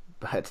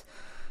 But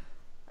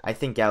I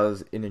think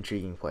Gallo's an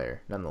intriguing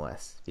player,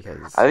 nonetheless,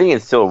 because I think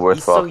it's still a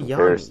worthwhile he's so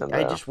comparison.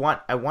 Young.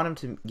 I want him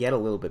to get a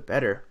little bit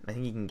better. I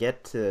think he can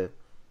get to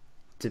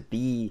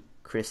be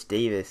Chris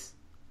Davis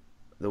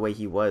the way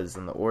he was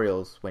on the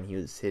Orioles when he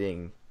was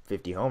hitting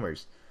 50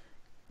 homers.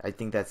 I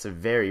think that's a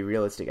very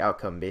realistic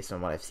outcome based on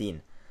what I've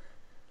seen.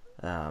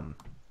 Do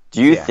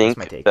you think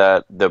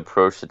that the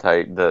approach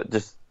to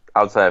just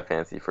outside of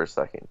fantasy for a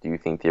second, do you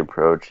think the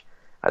approach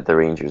that the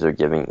Rangers are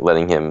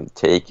letting him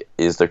take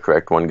is the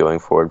correct one going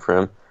forward for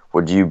him?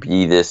 Would you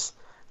be this?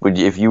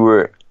 If you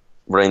were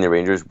running the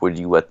Rangers, would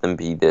you let them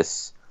be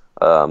this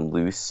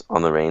loose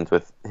on the reins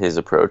with his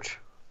approach?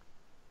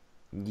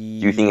 Do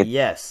you think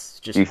yes?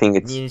 Just do you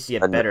think he needs to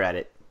get better at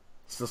it.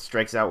 He still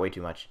strikes out way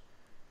too much.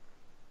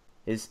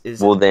 His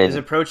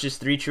approach is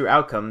 3 true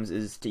outcomes: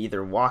 is to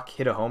either walk,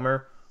 hit a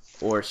homer,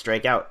 or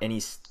strike out, and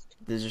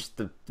there's just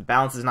the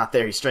balance is not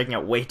there. He's striking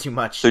out way too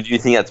much. So do you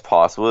think that's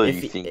possible?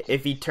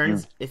 If he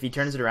turns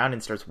it around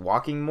and starts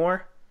walking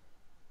more,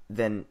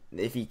 then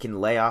if he can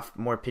lay off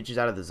more pitches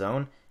out of the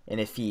zone, and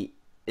if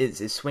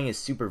his swing is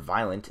super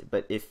violent,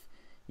 but if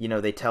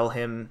they tell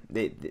him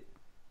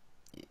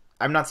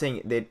I'm not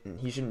saying that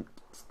he shouldn't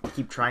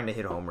keep trying to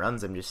hit home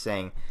runs. I'm just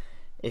saying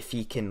if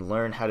he can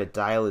learn how to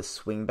dial his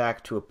swing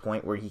back to a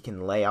point where he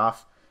can lay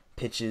off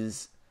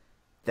pitches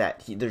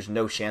that there's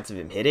no chance of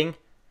him hitting,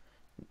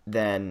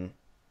 then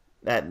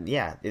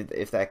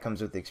if that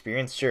comes with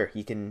experience, sure,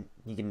 he can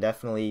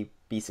definitely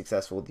be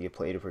successful with the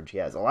plate approach he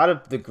has. A lot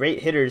of the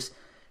great hitters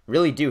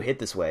really do hit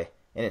this way,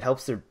 and it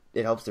helps their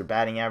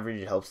batting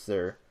average, it helps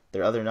their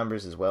other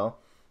numbers as well.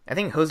 I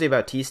think Jose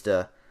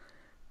Bautista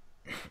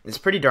is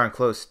pretty darn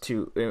close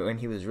to, when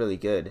he was really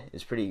good,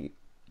 is pretty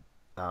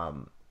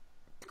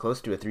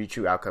close to a 3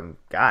 true outcome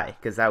guy,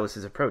 because that was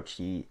his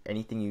approach.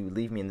 Anything you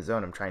leave me in the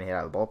zone, I'm trying to hit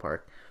out of the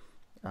ballpark.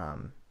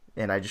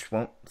 And I just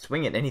won't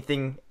swing at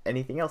anything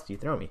else you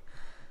throw me.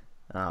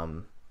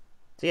 So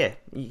yeah,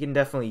 you can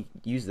definitely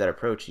use that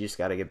approach. You just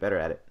got to get better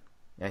at it.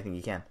 I think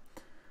you can.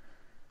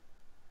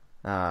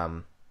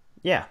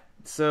 Yeah,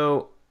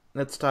 so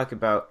let's talk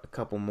about a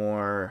couple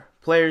more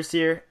players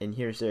here, and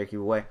here's their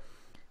giveaway.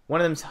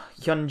 One of them's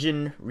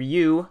Hyunjin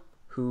Ryu,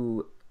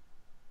 who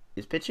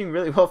is pitching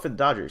really well for the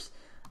Dodgers.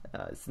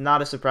 It's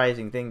not a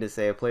surprising thing to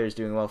say a player is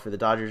doing well for the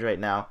Dodgers right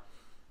now,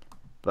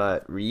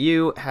 but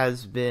Ryu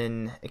has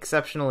been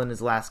exceptional in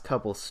his last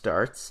couple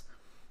starts.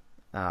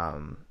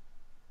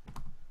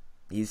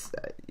 He's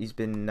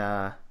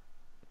been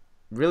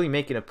really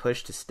making a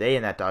push to stay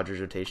in that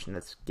Dodgers rotation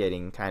that's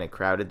getting kind of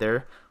crowded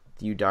there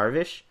with Yu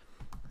Darvish.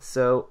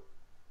 So,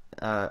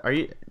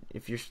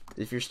 if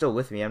you're still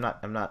with me, I'm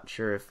not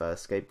sure if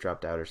Skype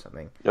dropped out or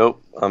something.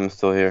 Nope, I'm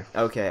still here.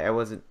 Okay, I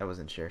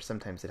wasn't sure.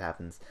 Sometimes it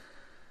happens.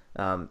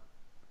 Hyunjin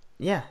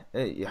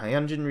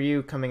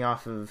Ryu coming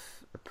off of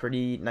a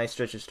pretty nice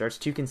stretch of starts,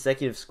 2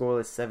 consecutive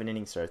scoreless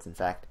 7-inning starts, in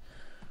fact.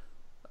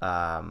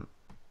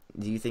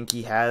 Do you think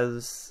he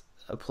has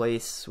a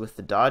place with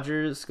the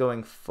Dodgers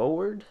going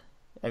forward?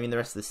 I mean, the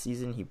rest of the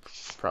season he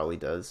probably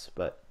does,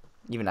 but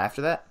even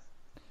after that?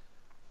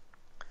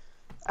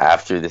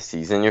 After the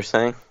season, you're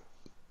saying?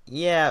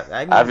 Yeah.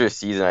 After the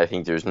season, I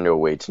think there's no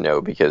way to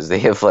know, because they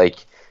have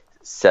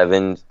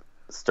 7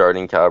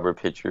 starting caliber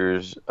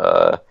pitchers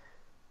on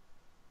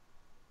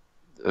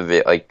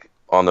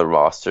the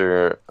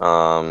roster.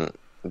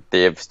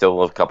 They have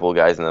still a couple of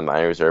guys in the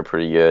minors that are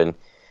pretty good.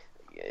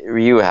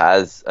 Ryu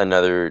has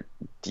another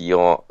year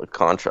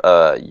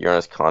on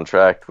his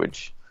contract,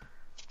 which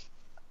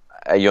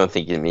I don't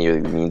think it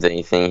immediately means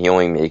anything. He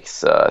only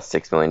makes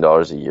 $6 million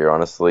a year,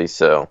 honestly.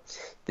 So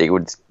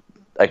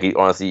I could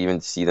honestly even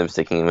see them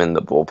sticking him in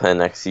the bullpen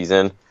next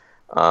season.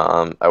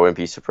 I wouldn't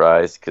be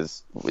surprised,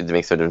 because it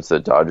makes no difference to the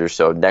Dodgers.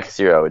 So next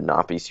year, I would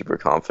not be super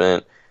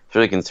confident.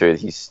 Especially considering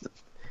he's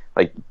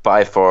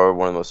by far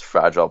one of the most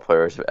fragile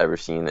players I've ever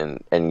seen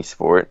in any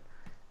sport.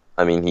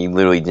 I mean, he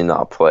literally did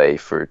not play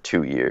for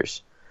 2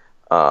 years,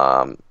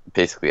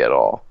 basically at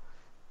all.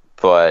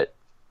 But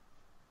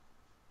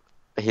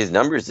his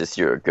numbers this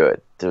year are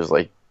good. There's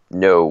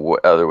no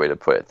other way to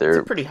put it. It's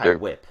a pretty high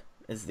whip.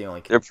 Is the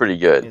only they're pretty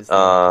good. Is the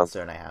only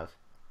concern I have.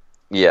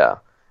 Yeah,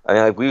 I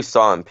mean, we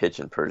saw him pitch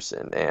in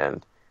person,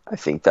 and I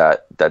think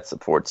that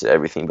supports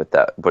everything.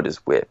 But his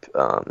whip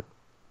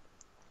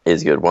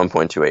is good.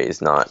 1.28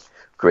 is not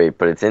great,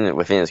 but it's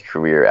within his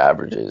career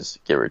averages,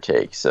 give or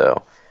take.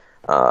 So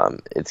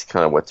it's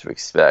kind of what to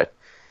expect.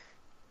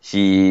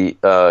 He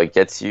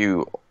gets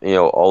you,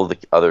 all the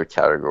other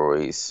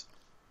categories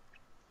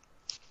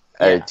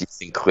at a Yeah.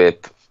 decent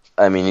clip.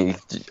 I mean,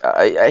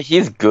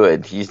 he's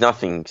good. He's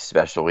nothing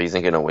special. He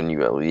isn't going to win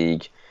you a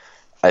league.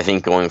 I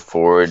think going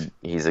forward,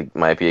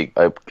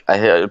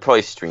 I'd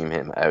probably stream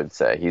him. I would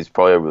say he's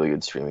probably a really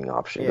good streaming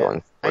option Yeah.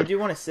 going I forward. do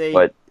want to say,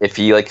 But if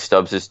he like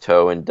stubs his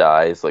toe and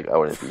dies, like I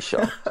wouldn't be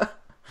shocked.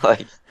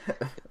 Like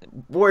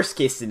worst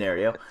case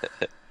scenario.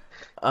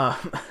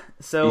 Um,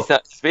 so he's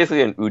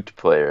basically an oot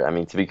player. I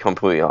mean, to be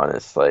completely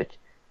honest, like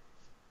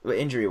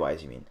injury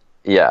wise, you mean?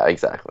 yeah,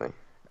 exactly.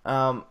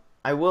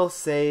 I will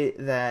say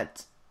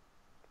that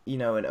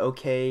an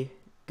okay,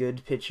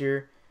 good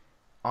pitcher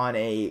on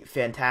a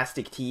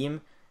fantastic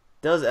team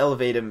does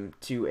elevate him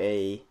to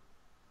a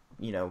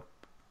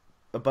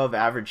above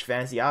average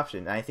fantasy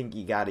option. And I think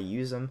you got to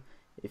use him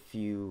if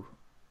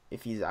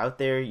he's out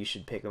there. You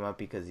should pick him up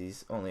because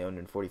he's only owned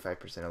in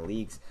 45% of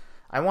leagues.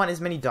 I want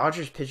as many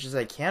Dodgers pitchers as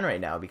I can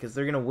right now because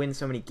they're gonna win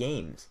so many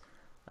games.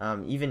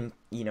 Even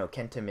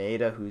Kenta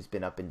Maeda, who's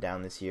been up and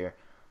down this year,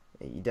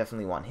 you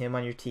definitely want him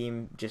on your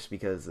team just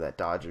because of that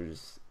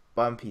Dodgers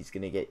bump. He's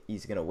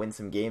gonna win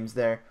some games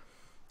there.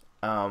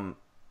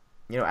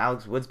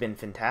 Alex Wood's been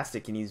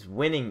fantastic and he's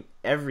winning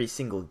every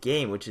single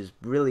game, which is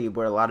really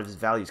where a lot of his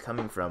value is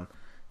coming from.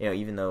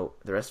 Even though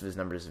the rest of his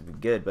numbers have been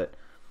good, but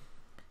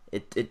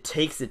it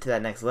takes it to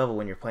that next level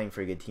when you're playing for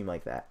a good team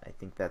like that. I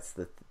think that's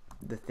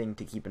the thing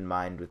to keep in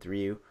mind with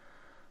Ryu.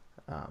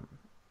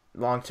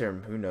 Long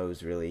term, who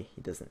knows really?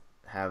 He doesn't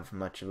have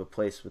much of a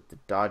place with the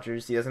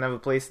Dodgers. He doesn't have a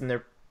place in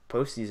their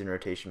postseason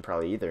rotation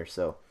probably either,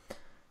 so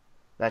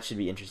that should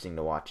be interesting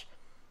to watch.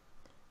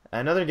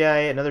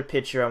 Another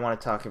pitcher I want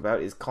to talk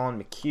about is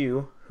Colin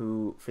McHugh,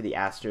 who for the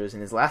Astros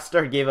in his last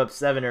start gave up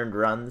 7 earned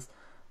runs,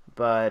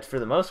 but for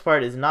the most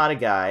part is not a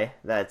guy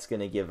that's going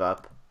to give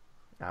up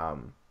 5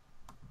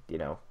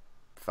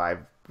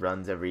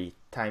 runs every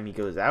time he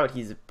goes out.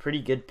 He's a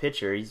pretty good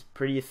pitcher. He's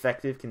pretty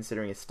effective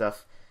considering his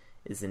stuff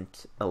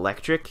isn't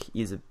electric.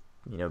 He's a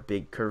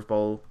big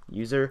curveball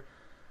user.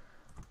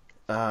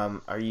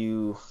 Are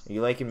you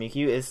liking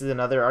McHugh? This is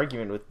another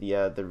argument with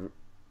the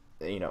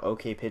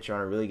okay pitcher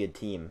on a really good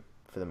team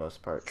for the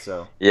most part.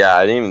 So Yeah,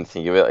 I didn't even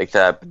think of it like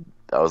that. But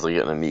that was like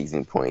an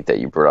amazing point that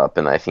you brought up,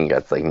 and I think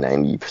that's like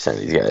 90% of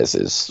these guys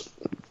is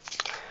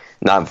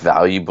not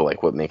value, but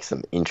like what makes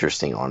them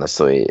interesting,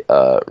 honestly,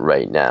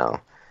 right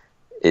now,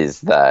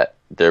 is that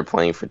they're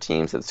playing for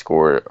teams that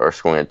are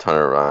scoring a ton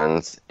of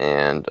runs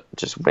and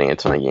just winning a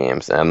ton of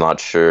games. And I'm not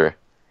sure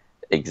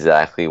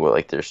exactly what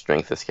like their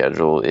strength of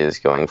schedule is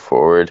going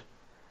forward,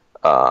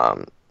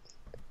 but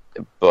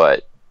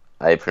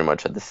I pretty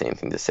much had the same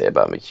thing to say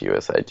about McHugh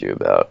as I do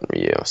about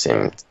Ryu.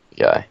 Same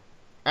guy.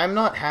 I'm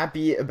not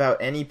happy about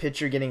any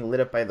pitcher getting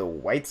lit up by the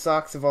White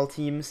Sox of all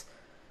teams,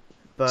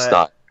 but It's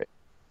not great.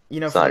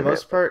 for the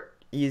most part,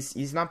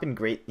 he's not been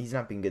great. He's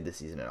not been good this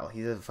season at all.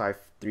 He's a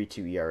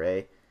 5.32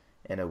 ERA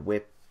and a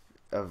WHIP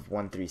of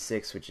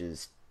 1.36, which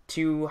is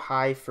too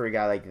high for a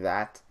guy like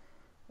that.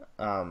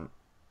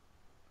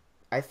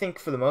 I think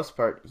for the most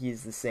part,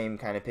 he's the same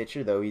kind of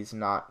pitcher, though he's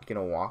not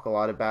gonna walk a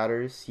lot of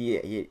batters.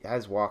 He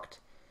has walked,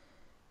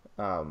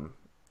 a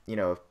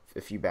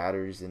few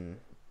batters in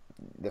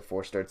the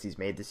 4 starts he's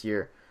made this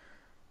year.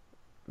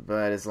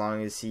 But as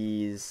long as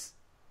he's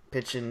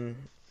pitching,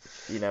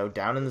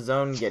 down in the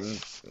zone, getting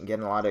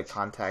a lot of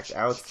contact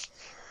outs,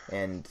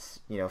 and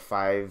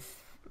 5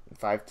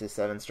 to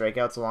 7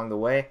 strikeouts along the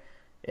way,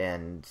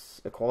 and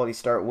a quality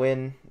start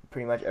win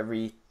pretty much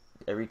every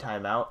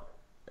time out,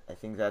 I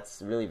think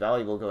that's really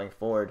valuable going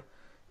forward.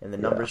 And the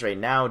numbers right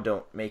now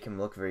don't make him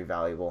look very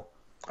valuable.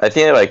 I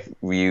think I like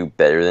Ryu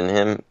better than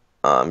him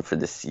for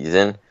this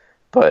season,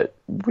 but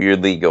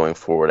weirdly going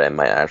forward, I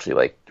might actually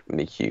like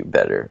McHugh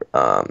better,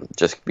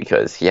 just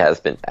because he has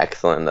been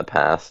excellent in the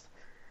past,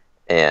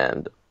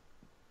 and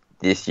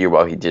this year,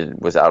 while he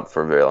was out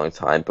for a very long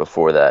time,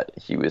 before that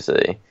he was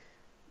a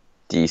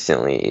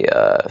decently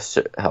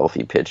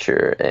healthy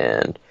pitcher,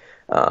 and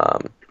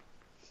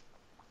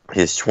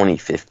his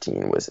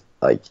 2015 was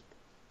like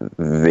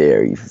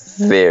very,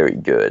 very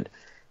good.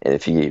 And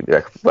if you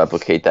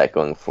replicate that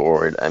going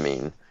forward, I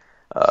mean,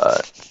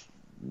 it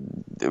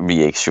would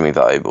be an extremely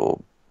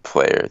valuable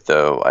player.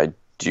 Though I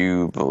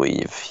do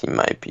believe he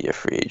might be a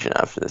free agent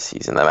after the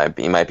season.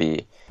 He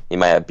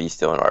might be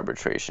still in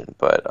arbitration.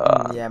 But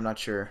yeah, I'm not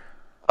sure.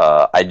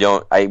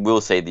 I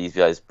will say these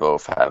guys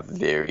both have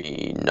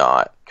very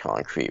not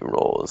concrete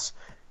roles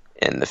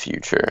in the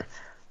future.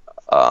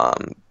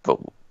 But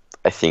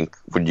I think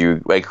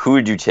who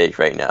would you take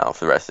right now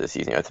for the rest of the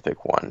season? You have to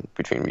pick one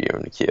between Ryu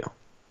and McHugh.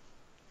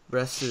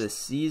 Rest of the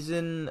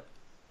season,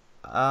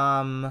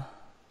 I'd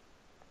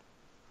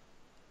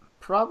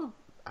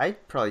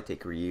probably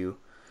take Ryu.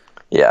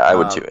 Yeah, I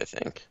would too. I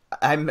think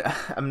I'm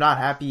not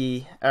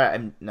happy.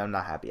 I'm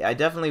not happy. I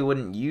definitely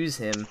wouldn't use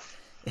him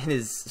in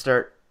his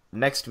start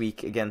next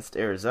week against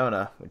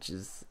Arizona, which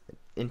is an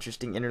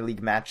interesting interleague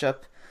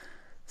matchup.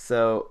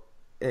 So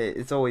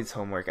it's always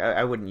homework.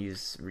 I wouldn't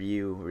use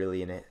Ryu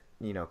really in it,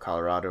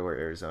 Colorado or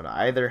Arizona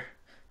either.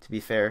 To be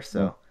fair,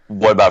 so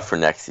what about for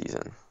next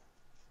season?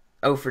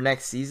 Oh, for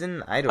next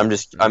season, I don't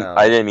know.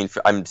 I didn't mean.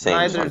 I'm saying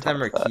just Neither on of top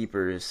them are of that.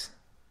 keepers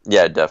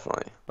Yeah,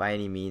 definitely. by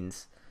any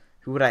means.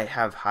 Who would I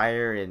have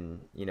higher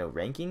in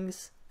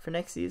rankings for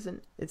next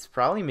season? It's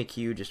probably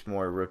McHugh, just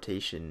more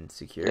rotation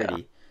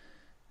security.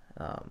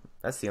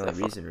 That's the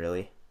only reason,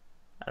 really.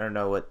 I don't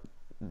know what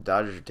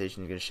Dodgers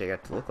rotation is going to shake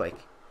out to look like.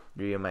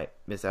 Rio might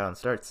miss out on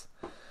starts.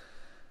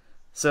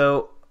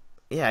 So,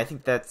 yeah, I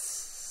think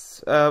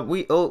that's... I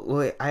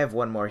have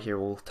one more here.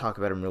 We'll talk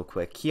about him real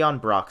quick. Keon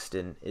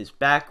Broxton is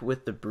back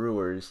with the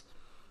Brewers.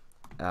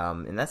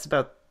 And that's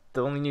about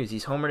the only news.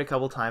 He's homered a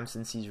couple times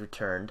since he's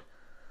returned.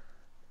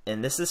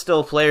 And this is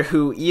still a player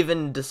who,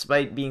 even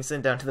despite being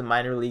sent down to the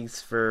minor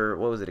leagues for,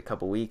 a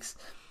couple weeks,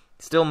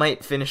 still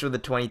might finish with the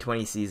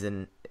 2020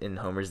 season in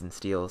homers and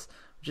steals,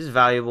 which is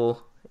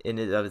valuable in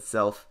and of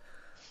itself.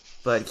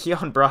 But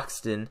Keon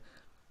Broxton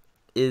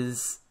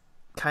is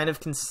kind of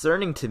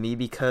concerning to me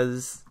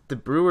because the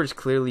Brewers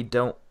clearly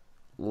don't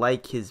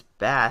like his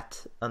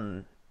bat.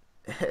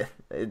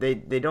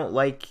 They don't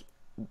like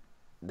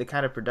the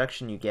kind of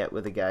production you get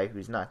with a guy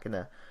who's not going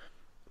to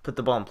put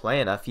the ball in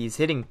play enough. He's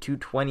hitting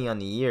 220 on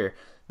the year.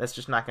 That's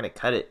just not going to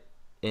cut it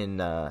in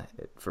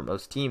for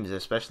most teams,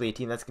 especially a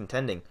team that's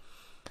contending.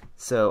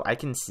 So I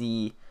can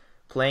see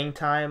playing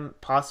time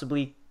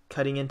possibly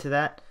cutting into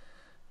that.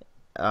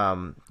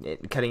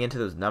 Cutting into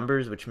those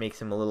numbers, which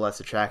makes him a little less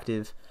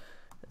attractive.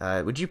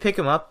 Would you pick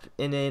him up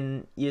in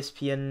an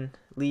ESPN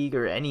league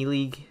or any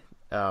league?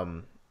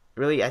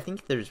 Really, I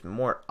think there's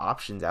more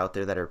options out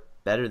there that are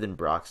better than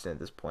Broxton at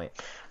this point.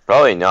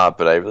 Probably not,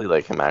 but I really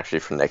like him actually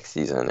for next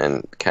season,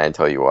 and can I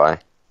tell you why?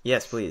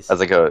 Yes, please. As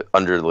like a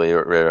under the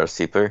radar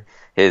sleeper,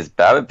 his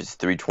BABIP is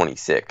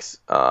 326.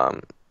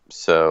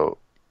 So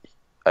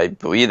I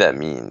believe that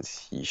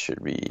means he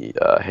should be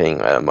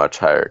hitting at a much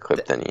higher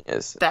clip than he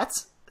is.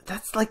 That's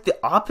like the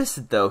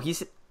opposite though.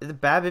 The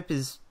BABIP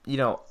is a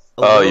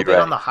little bit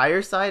on the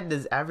higher side.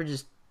 His average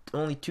is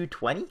only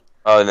 220.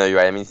 Oh no, you're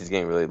right. It means he's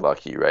getting really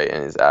lucky, right?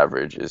 And his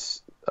average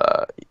is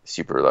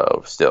super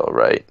low still,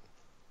 right?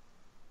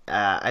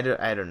 I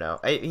don't know.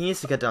 He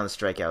needs to cut down the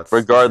strikeouts.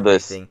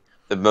 Regardless,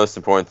 the most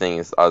important thing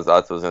is, that's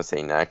what I was going to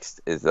say next,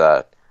 is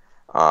that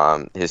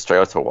his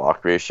strikeout to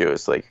walk ratio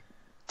is like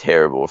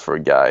terrible for a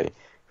guy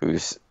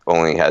who's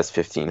only has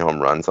 15 home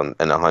runs in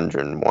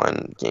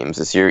 101 games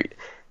this year.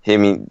 I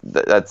mean,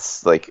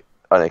 that's like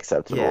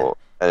unacceptable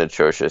and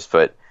atrocious,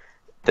 but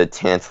the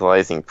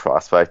tantalizing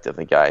prospect of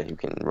a guy who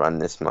can run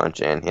this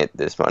much and hit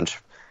this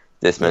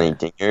many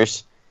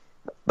dingers,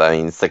 I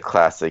mean, it's the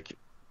classic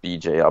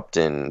BJ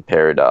Upton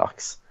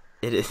paradox.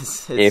 It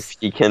is. If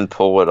he can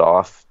pull it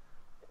off,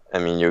 I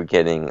mean, you're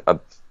getting a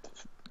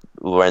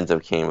Lorenzo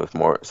Cain with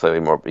slightly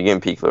more. You're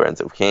getting peak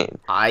Lorenzo Cain.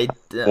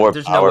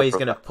 There's no way he's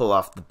going to pull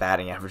off the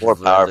batting average of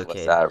Lorenzo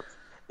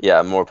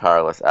Cain. More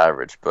powerless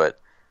average, but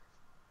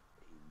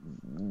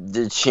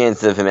the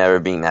chance of him ever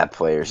being that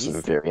player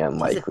seems very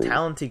unlikely. He's a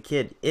talented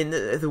kid. And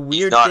the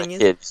weird thing is... He's not a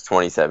kid. He's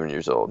 27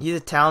 years old. He's a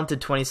talented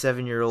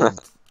 27-year-old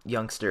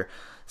youngster.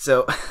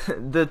 So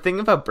the thing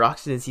about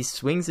Broxton is he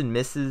swings and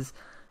misses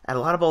at a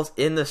lot of balls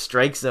in the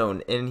strike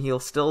zone, and he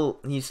still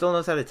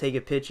knows how to take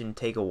a pitch and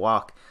take a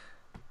walk.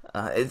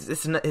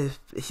 He's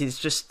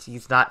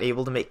not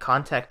able to make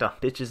contact on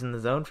pitches in the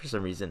zone for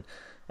some reason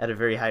at a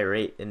very high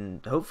rate,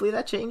 and hopefully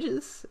that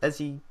changes as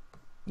he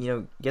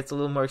gets a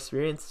little more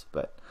experience.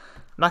 But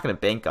I'm not going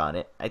to bank on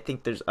it. I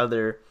think there's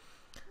other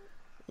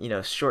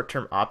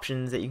short-term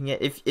options that you can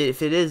get.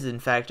 If it is in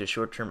fact a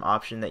short-term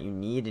option that you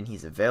need and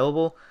he's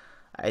available,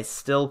 I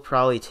still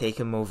probably take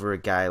him over a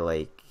guy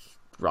like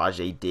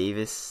Rajai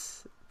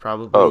Davis,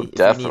 probably. Oh,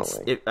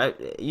 definitely.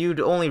 You'd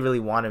only really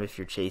want him if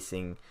you're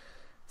chasing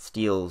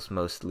steals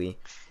mostly.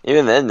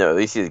 Even then, though, at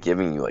least he's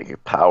giving you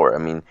like power. I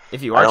mean,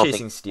 if you are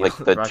chasing steals,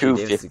 like the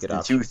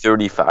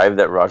 235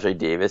 that Rajai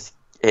Davis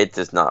hits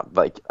is not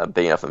like a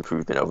big enough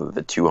improvement over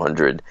the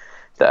 200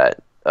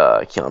 that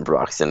Keon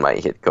Broxton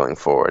might hit going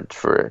forward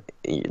to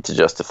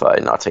justify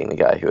not taking the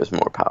guy who has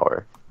more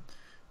power.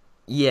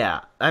 Yeah,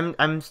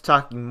 I'm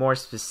talking more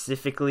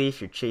specifically if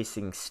you're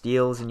chasing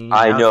steals and you need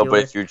I know,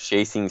 but if you're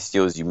chasing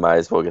steals, you might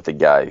as well get the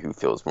guy who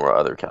fills more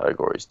other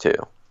categories too.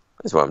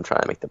 Is what I'm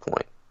trying to make the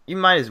point. You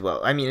might as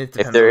well. I mean, it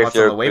depends on what's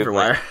on the waiver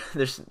wire.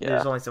 There's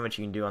only so much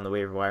you can do on the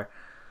waiver wire.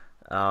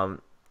 I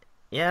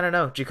don't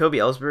know. Jacoby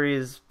Ellsbury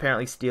is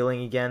apparently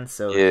stealing again,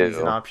 so he's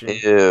an option.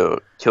 Kill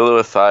it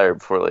with fire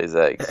before it lays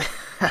eggs.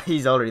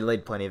 He's already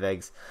laid plenty of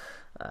eggs.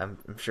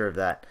 I'm sure of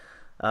that.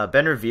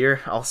 Ben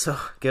Revere, also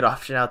good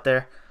option out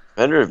there.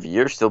 Ben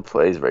Revere still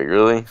plays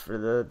regularly for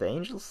the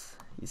Angels.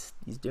 He's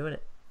doing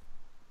it.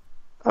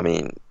 I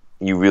mean,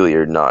 you really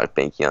are not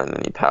banking on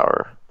any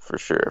power for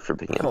sure if you're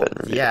picking up Ben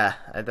Revere. Yeah,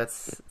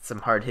 that's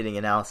some hard hitting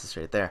analysis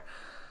right there.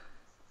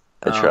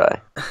 I try.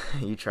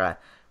 You try.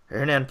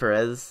 Hernan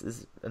Perez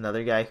is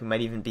another guy who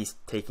might even be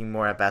taking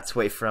more at bats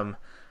away from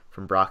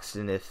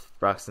Broxton if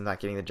Broxton's not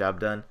getting the job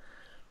done.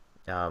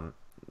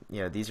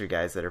 These are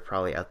guys that are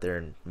probably out there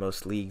in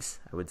most leagues,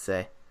 I would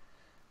say.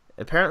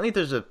 Apparently,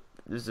 there's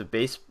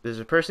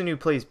a person who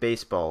plays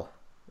baseball,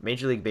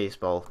 Major League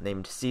Baseball,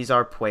 named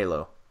Cesar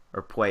Puello,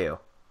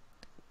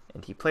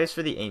 and he plays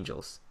for the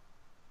Angels.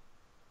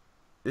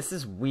 This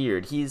is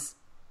weird. He's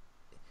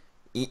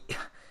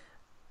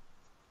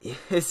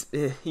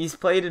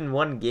played in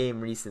one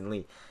game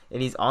recently,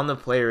 and he's on the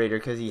player rater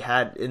because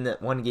in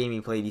that one game he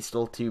played, he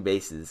stole 2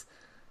 bases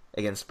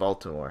against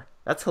Baltimore.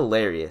 That's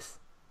hilarious.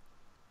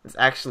 It's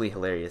actually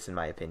hilarious in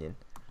my opinion.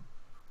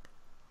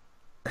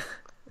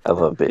 I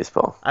love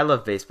baseball. I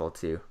love baseball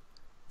too.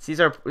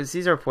 Cesar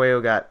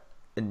Puello got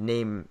a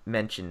name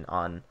mention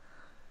on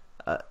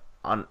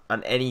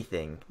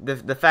anything.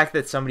 The fact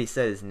that somebody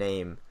said his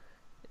name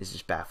is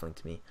just baffling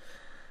to me.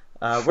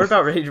 We're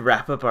about ready to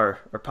wrap up our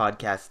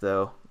podcast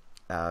though.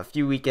 A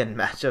few weekend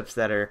matchups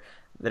that are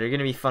going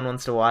to be fun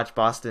ones to watch.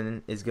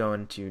 Boston is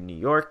going to New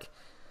York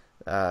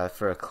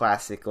for a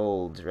classic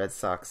old Red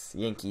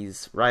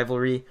Sox-Yankees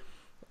rivalry.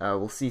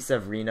 We'll see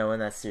Severino in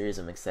that series.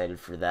 I'm excited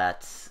for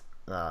that.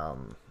 I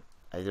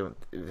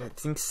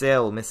think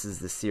Sale misses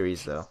the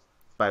series though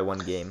by 1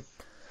 game.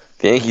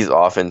 The Yankees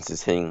offense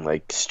is hitting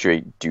like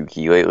straight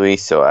dookie lately,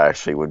 so I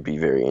actually would be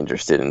very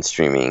interested in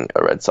streaming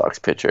a Red Sox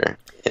pitcher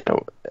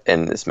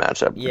in this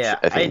matchup, which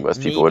I think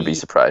most people would be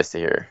surprised to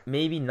hear.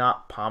 Maybe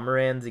not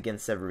Pomeranz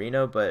against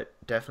Severino, but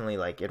definitely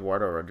like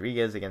Eduardo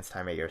Rodriguez against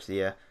Jaime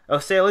Garcia. Oh,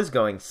 Sale is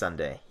going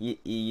Sunday.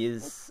 He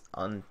is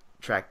on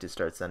track to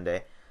start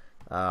Sunday.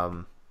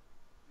 Yeah,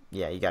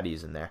 you got to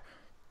use him there.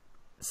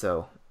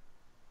 So,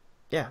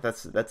 yeah,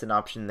 that's an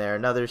option there.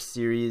 Another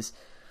series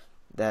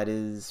that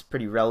is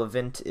pretty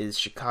relevant is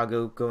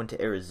Chicago going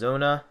to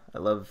Arizona. I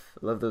love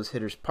those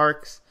hitters'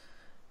 parks.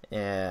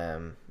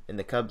 And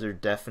the Cubs are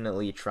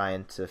definitely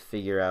trying to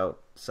figure out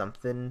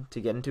something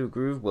to get into a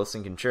groove.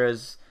 Wilson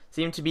Contreras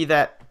seemed to be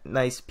that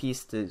nice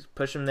piece to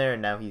push him there,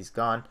 and now he's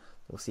gone.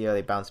 We'll see how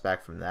they bounce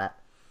back from that.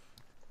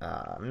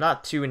 I'm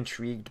not too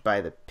intrigued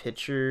by the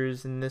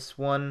pitchers in this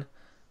one.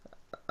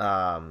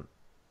 I'm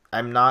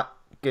not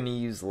going to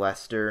use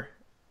Lester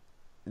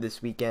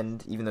this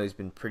weekend, even though he's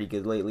been pretty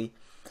good lately.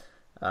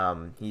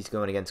 He's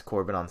going against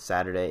Corbin on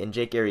Saturday. And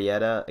Jake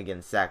Arrieta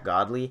against Zach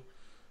Godley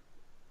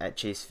at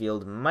Chase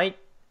Field might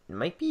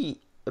be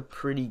a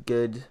pretty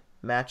good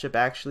matchup,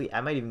 actually.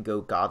 I might even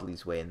go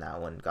Godley's way in that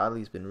one.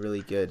 Godley's been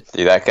really good.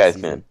 Dude, that guy's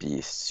been a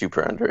beast.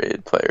 Super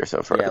underrated player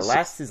so far. Yeah,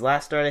 his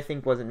last start, I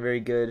think, wasn't very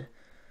good.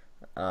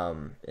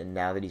 And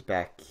now that he's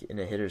back in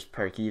a hitter's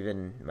park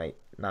even, might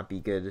not be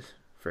good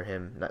for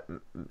him.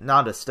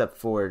 Not a step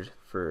forward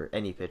for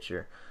any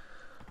pitcher.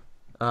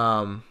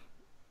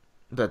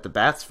 But the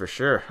bats for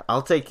sure.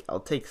 I'll take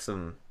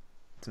some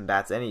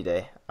bats any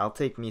day. I'll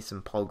take me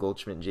some Paul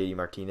Goldschmidt and JD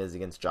Martinez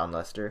against John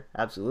Lester.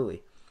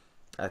 Absolutely.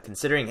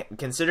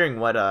 Considering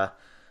what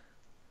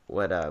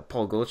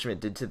Paul Goldschmidt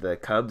did to the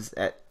Cubs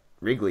at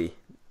Wrigley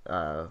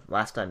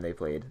last time they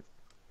played,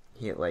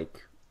 he went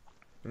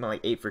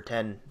like 8 for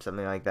 10,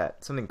 something like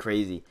that, something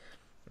crazy.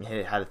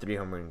 He had a 3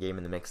 home run game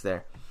in the mix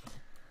there.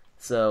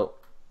 So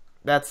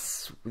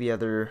that's the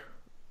other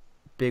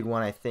big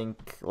one, I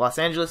think. Los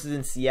Angeles is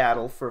in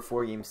Seattle for a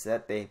 4-game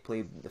set. They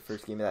played the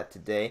first game of that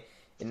today.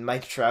 And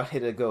Mike Trout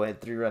hit a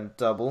go-ahead 3-run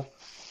double.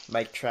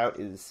 Mike Trout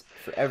is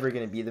forever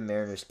going to be the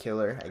Mariners'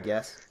 killer, I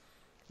guess.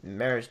 The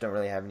Mariners don't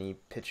really have any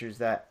pitchers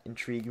that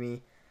intrigue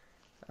me.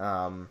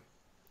 And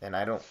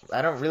I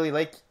don't really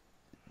like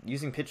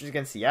using pitchers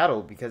against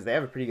Seattle because they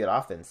have a pretty good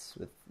offense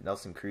with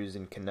Nelson Cruz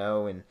and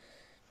Cano and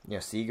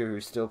Seager,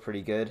 who's still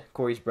pretty good.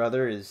 Corey's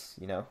brother is,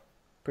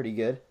 pretty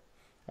good,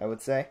 I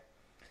would say.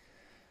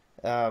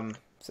 So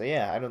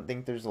yeah, I don't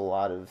think there's a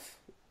lot of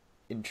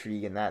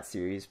intrigue in that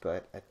series,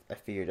 but I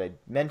figured I'd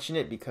mention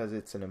it because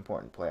it's an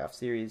important playoff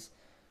series.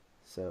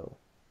 So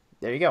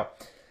there you go.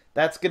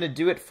 That's going to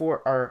do it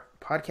for our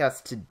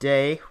podcast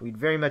today. We'd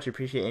very much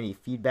appreciate any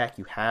feedback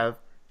you have.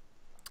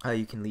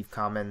 You can leave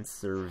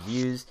comments or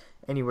reviews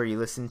anywhere you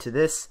listen to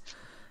this.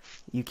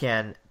 You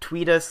can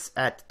tweet us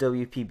at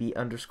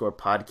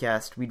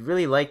WPB_podcast. We'd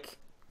really like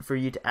for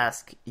you to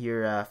ask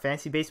your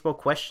fantasy baseball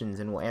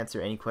questions, and we'll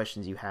answer any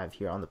questions you have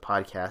here on the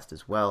podcast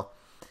as well.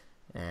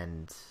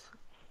 And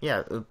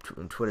yeah,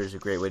 Twitter is a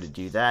great way to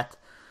do that.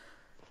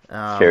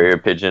 Carrier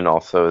pigeon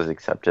also is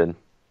accepted.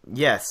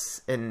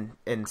 Yes, in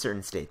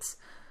certain states.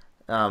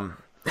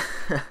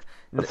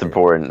 That's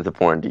important. It's an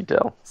important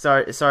detail.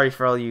 Sorry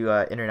for all you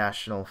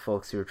international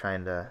folks who are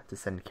trying to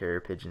send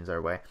carrier pigeons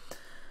our way.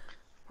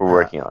 We're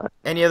working on it.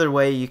 Any other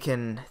way you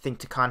can think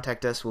to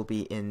contact us will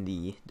be in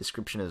the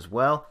description as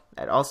well.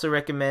 I'd also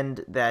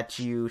recommend that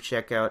you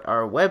check out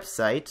our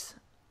website,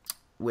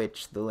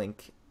 which the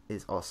link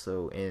is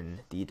also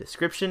in the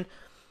description.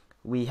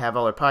 We have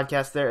all our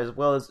podcasts there, as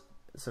well as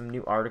some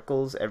new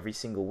articles every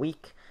single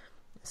week.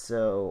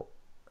 So,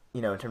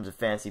 in terms of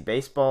fantasy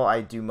baseball,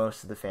 I do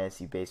most of the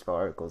fantasy baseball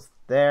articles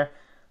there.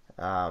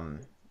 My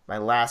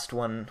last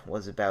one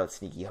was about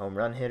sneaky home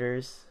run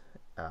hitters,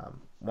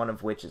 one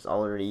of which has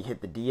already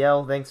hit the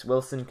DL. Thanks,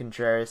 Wilson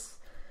Contreras,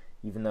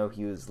 even though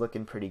he was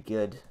looking pretty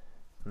good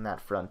on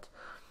that front.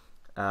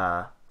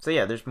 So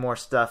yeah, there's more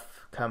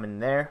stuff coming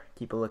there.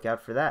 Keep a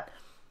lookout for that.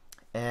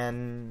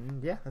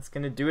 And yeah, that's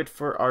going to do it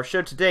for our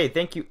show today.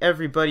 Thank you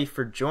everybody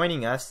for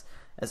joining us.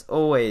 As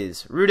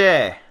always,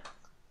 Rude!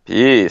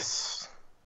 Peace.